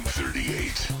of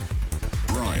 138?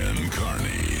 Brian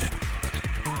Carney.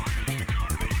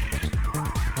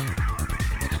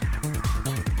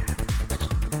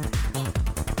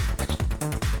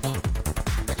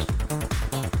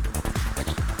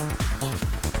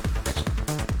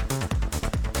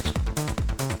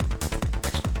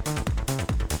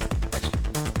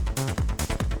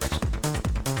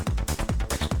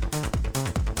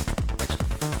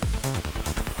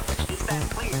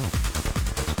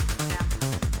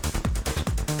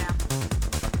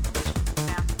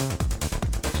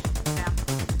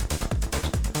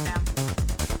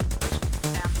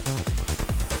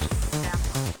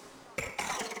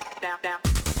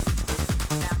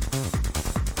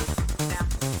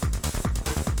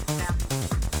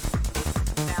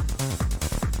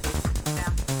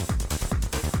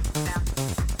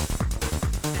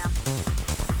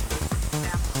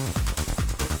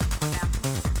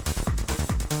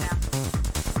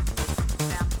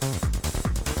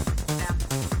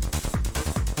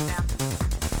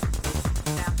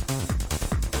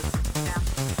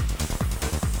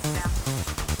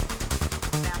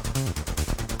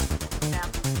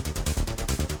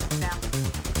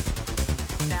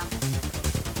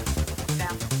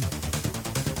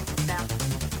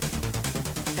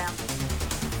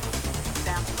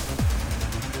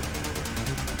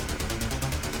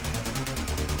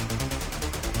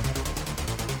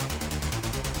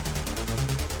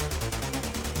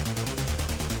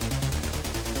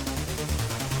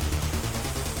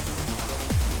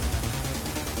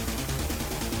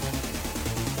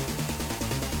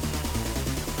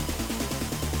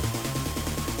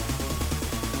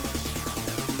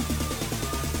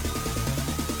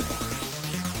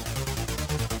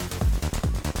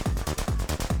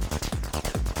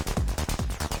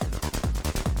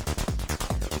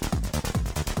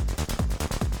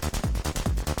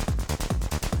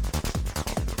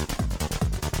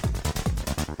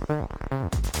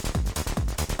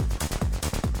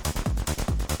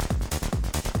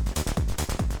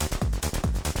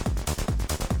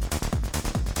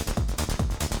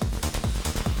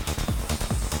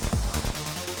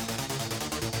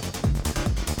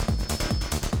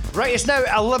 Right, it's now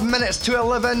 11 minutes to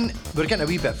 11. We're getting a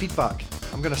wee bit of feedback.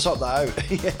 I'm going to sort that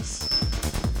out. Yes.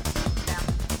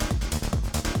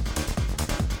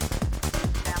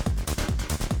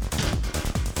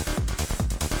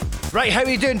 Right, how are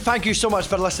you doing? Thank you so much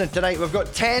for listening tonight. We've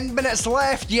got 10 minutes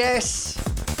left, yes.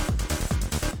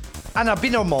 And I've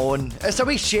been on my own. It's a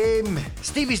wee shame.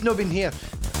 Stevie's not been here.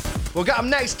 We'll get him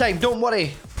next time, don't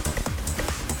worry.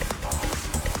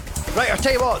 Right, I'll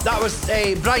tell you what, that was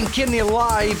Brian Kearney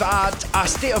live at A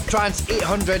State of Trance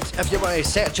 800. If you want to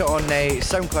search it on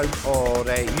SoundCloud or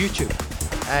YouTube,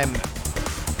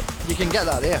 you can get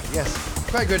that there, yes.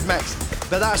 Quite a good mix.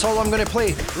 But that's all I'm going to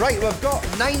play. Right, we've got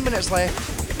 9 minutes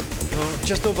left. Oh,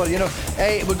 just over, you know.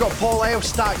 We've got Paul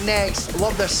Elstack next.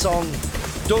 Love this song.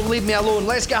 Don't Leave Me Alone.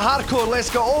 Let's get hardcore. Let's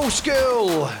get old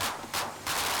school.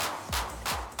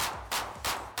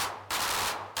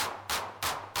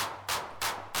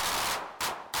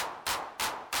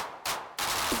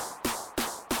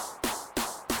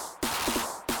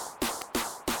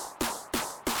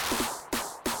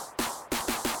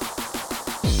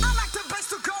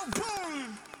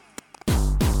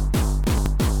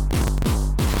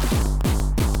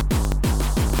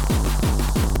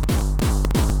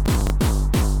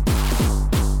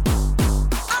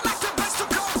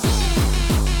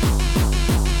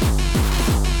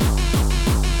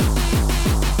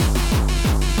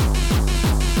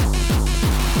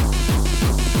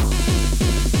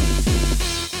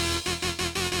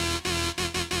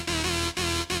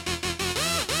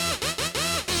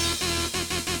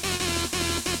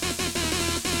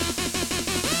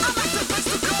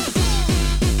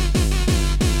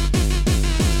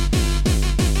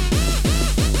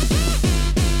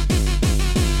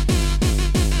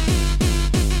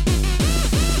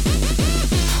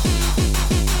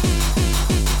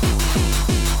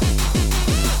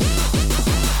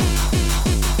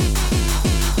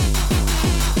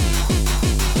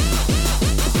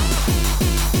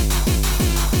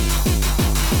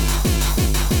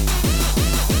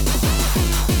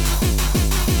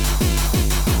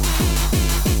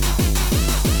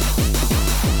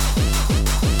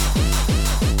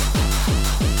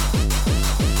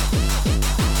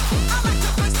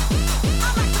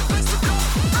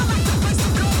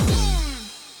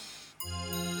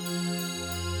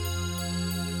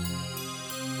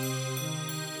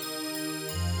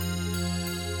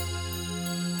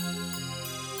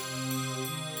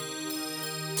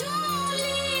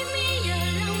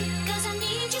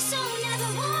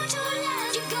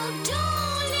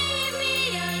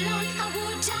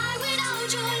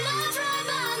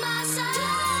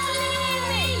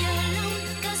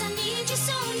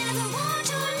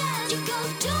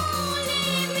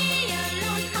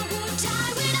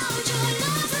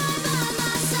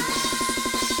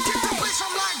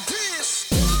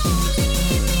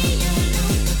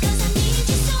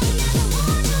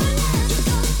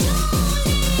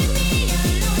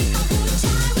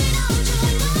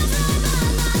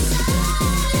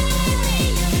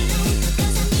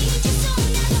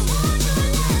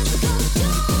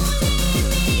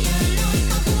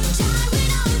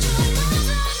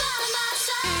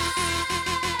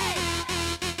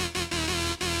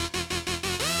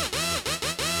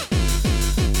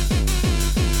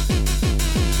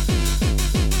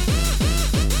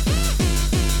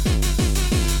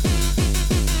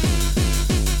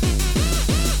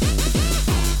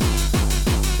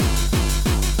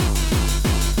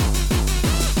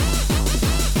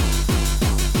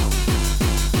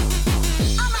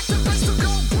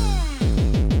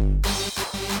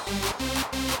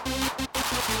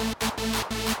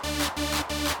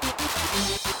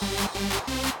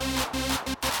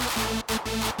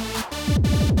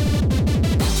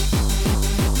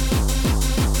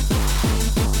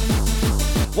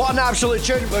 What an absolute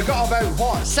tune. We've got about,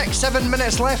 6-7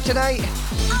 minutes left tonight.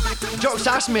 Jock's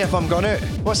asked me if I'm going out.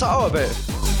 What's that all about?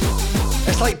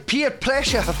 It's like peer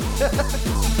pressure.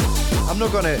 I'm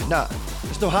not going out. Nah,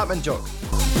 it's not happening, Jock.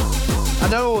 I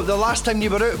know the last time you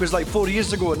were out was like 4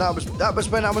 years ago, and that was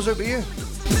when I was out with you.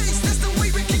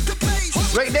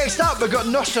 Right, next up we've got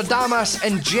Nostradamus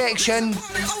Injection.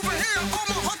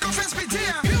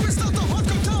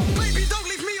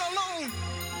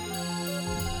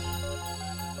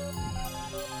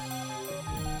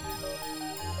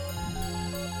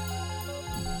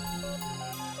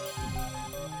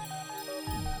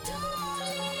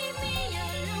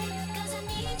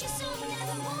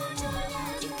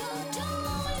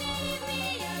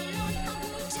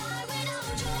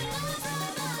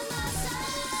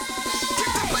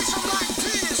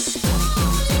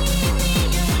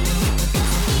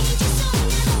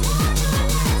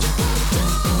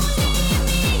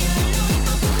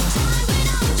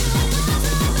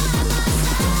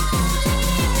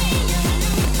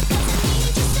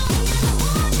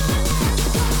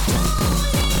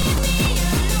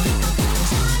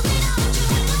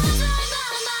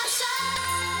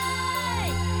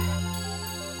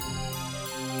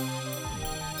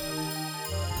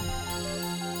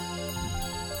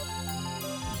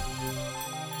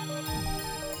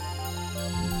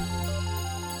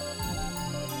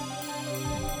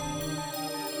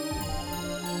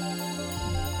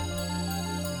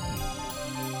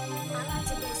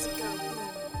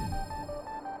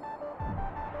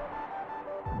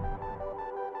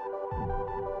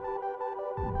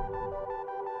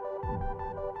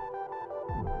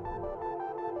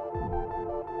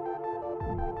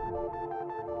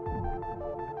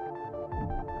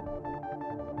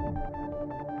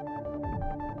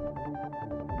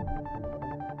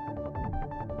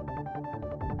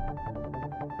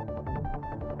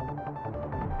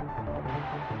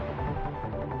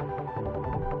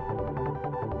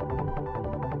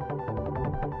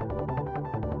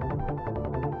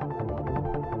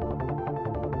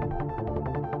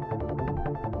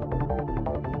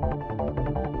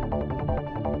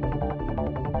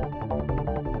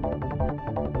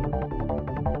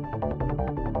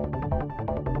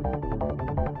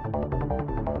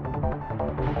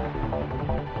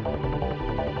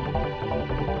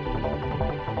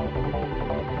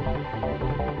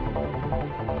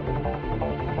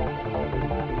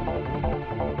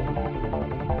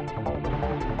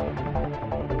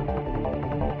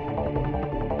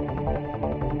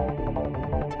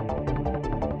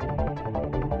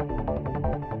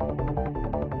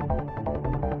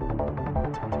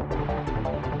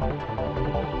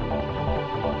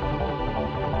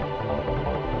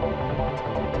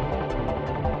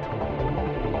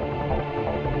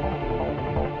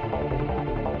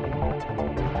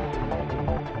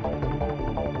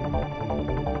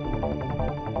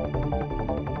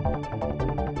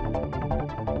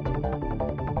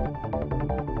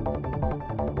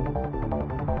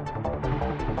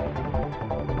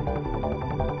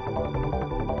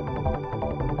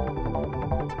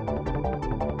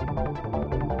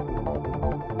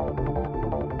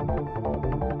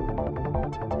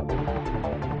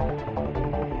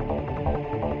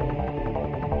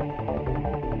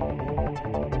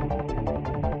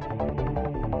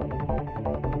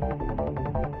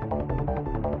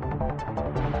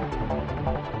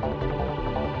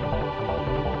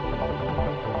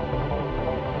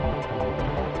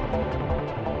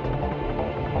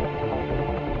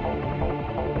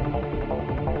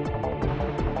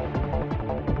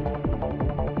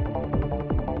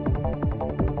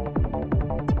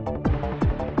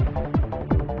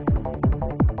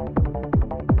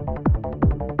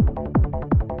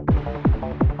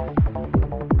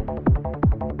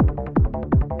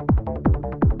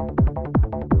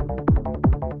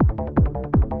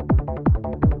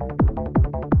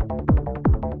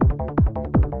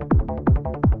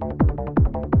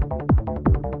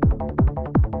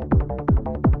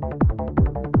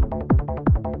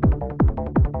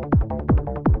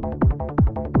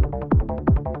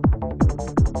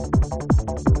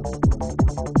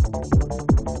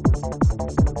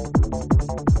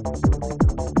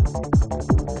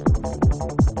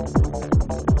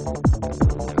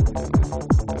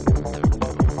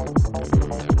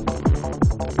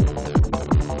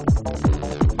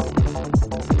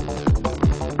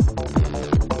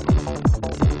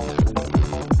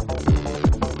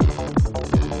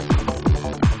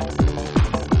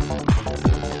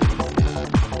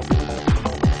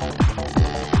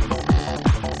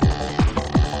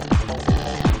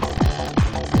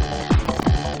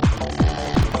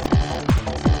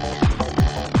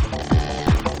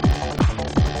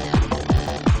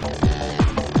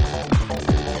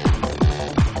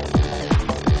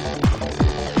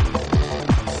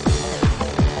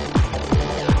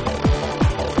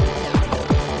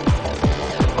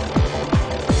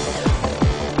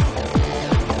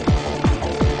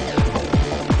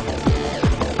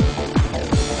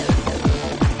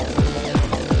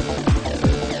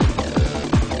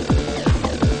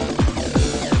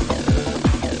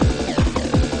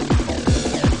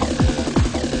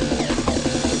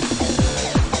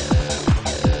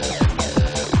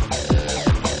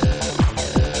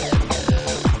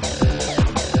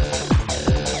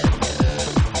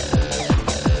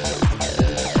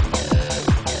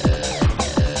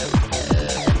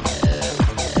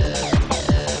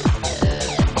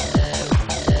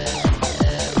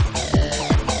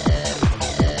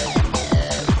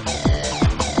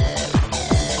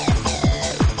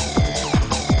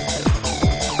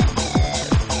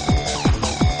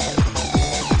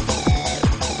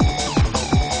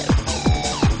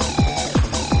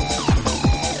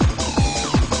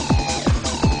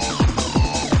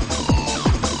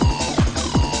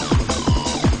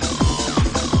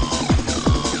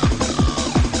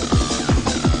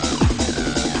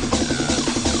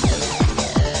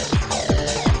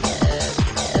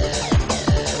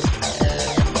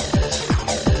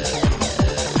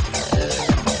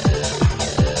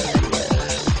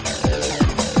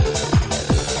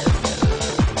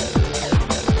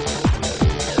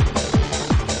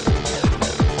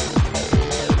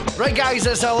 Right, guys,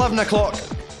 it's 11 o'clock.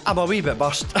 I'm a wee bit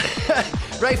burst.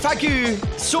 Right, thank you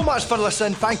so much for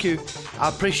listening. Thank you. I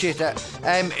appreciate it.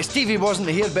 Stevie wasn't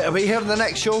here, but he'll be here in the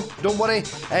next show. Don't worry.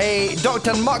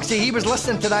 Dr. Muxie, he was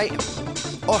listening tonight.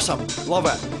 Awesome. Love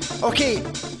it. Okay.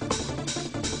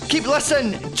 Keep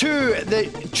listening to the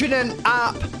TuneIn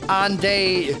app and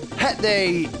hit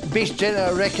the Bass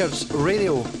Generator Records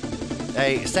radio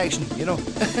section, you know.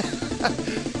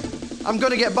 I'm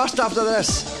going to get burst after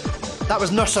this. That was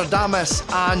Nostradamus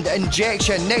and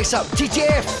Injection. Next up,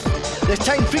 TTF, the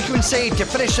Time Frequency to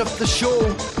finish off the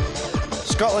show.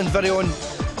 Scotland's very own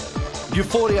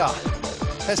Euphoria.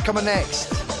 That's coming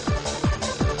next.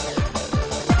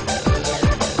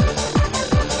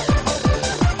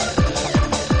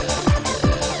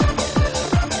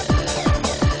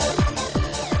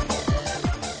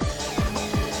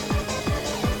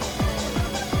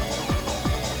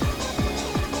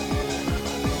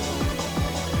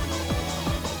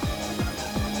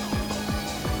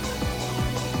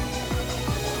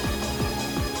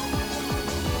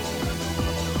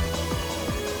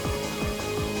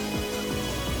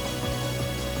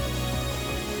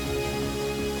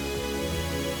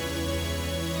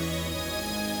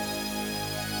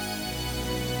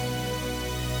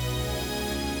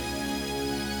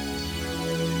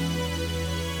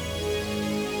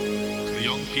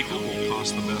 People will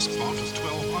pass the best part of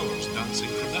 12 hours dancing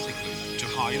frenetically to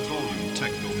high-volume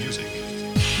techno music.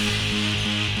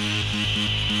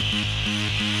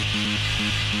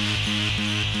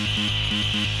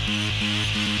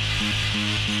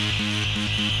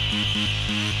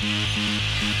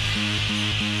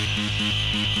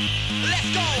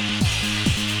 Let's go!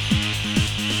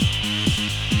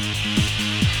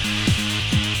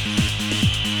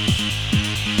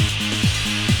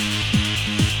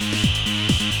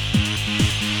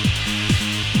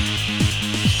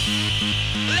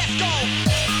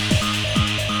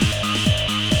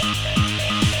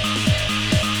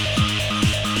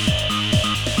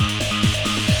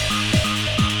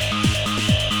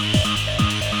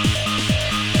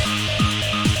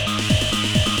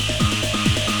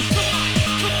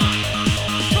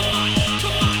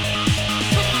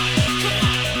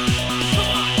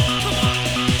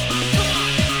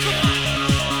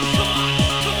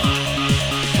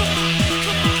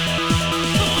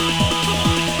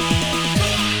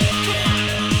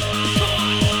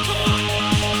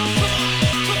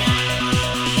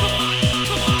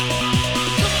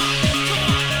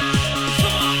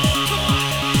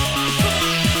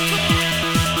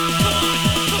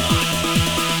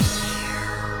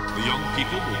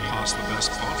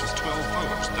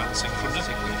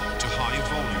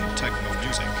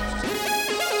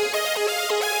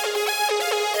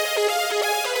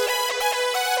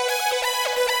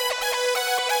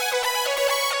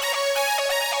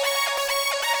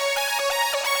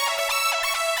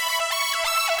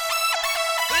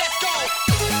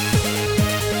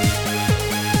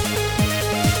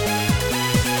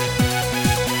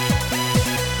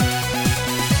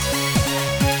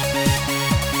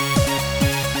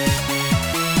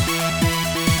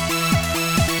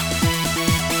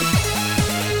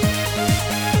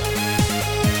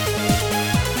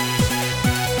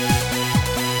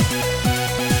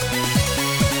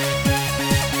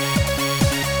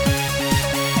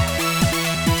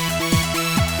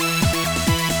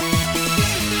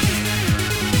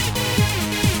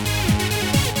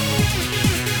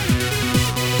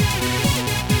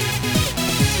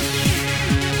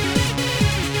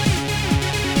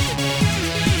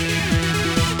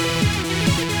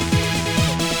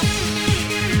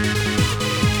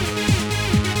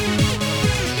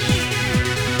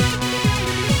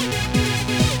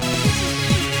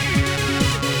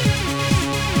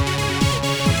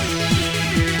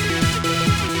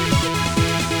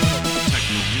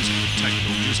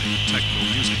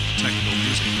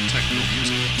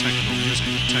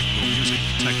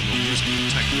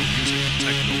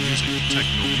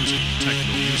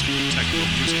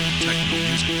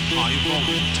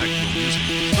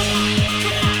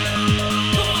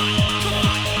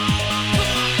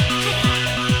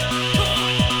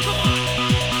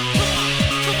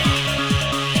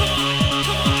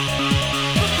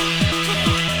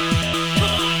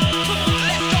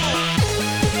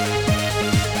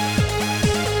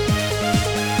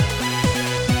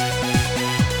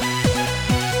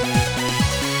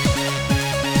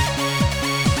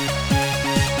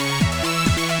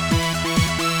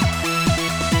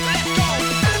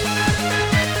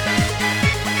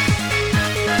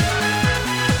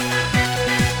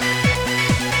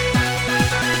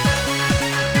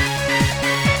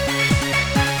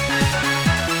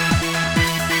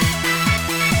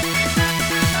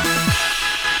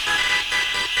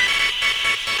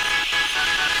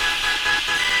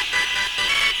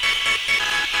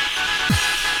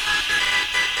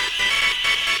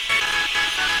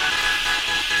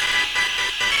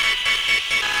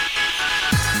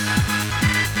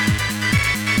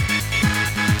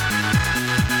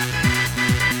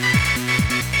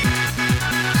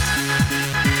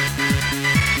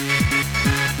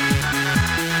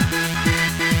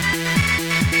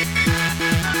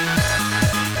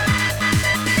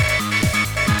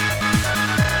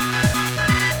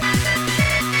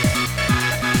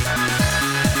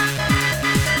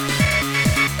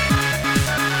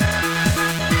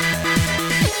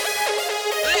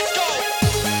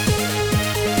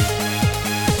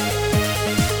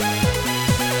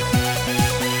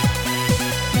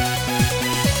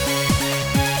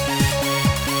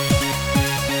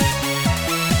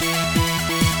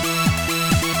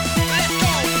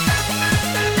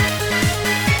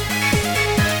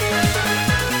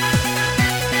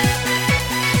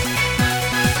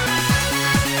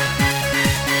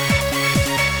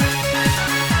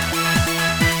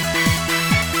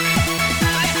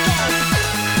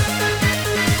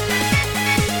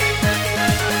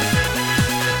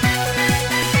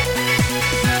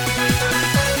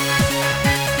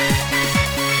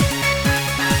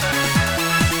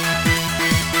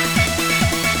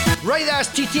 Right, that's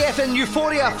TTF and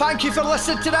Euphoria. Thank you for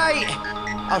listening tonight.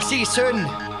 I'll see you soon.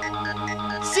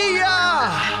 See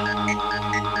ya!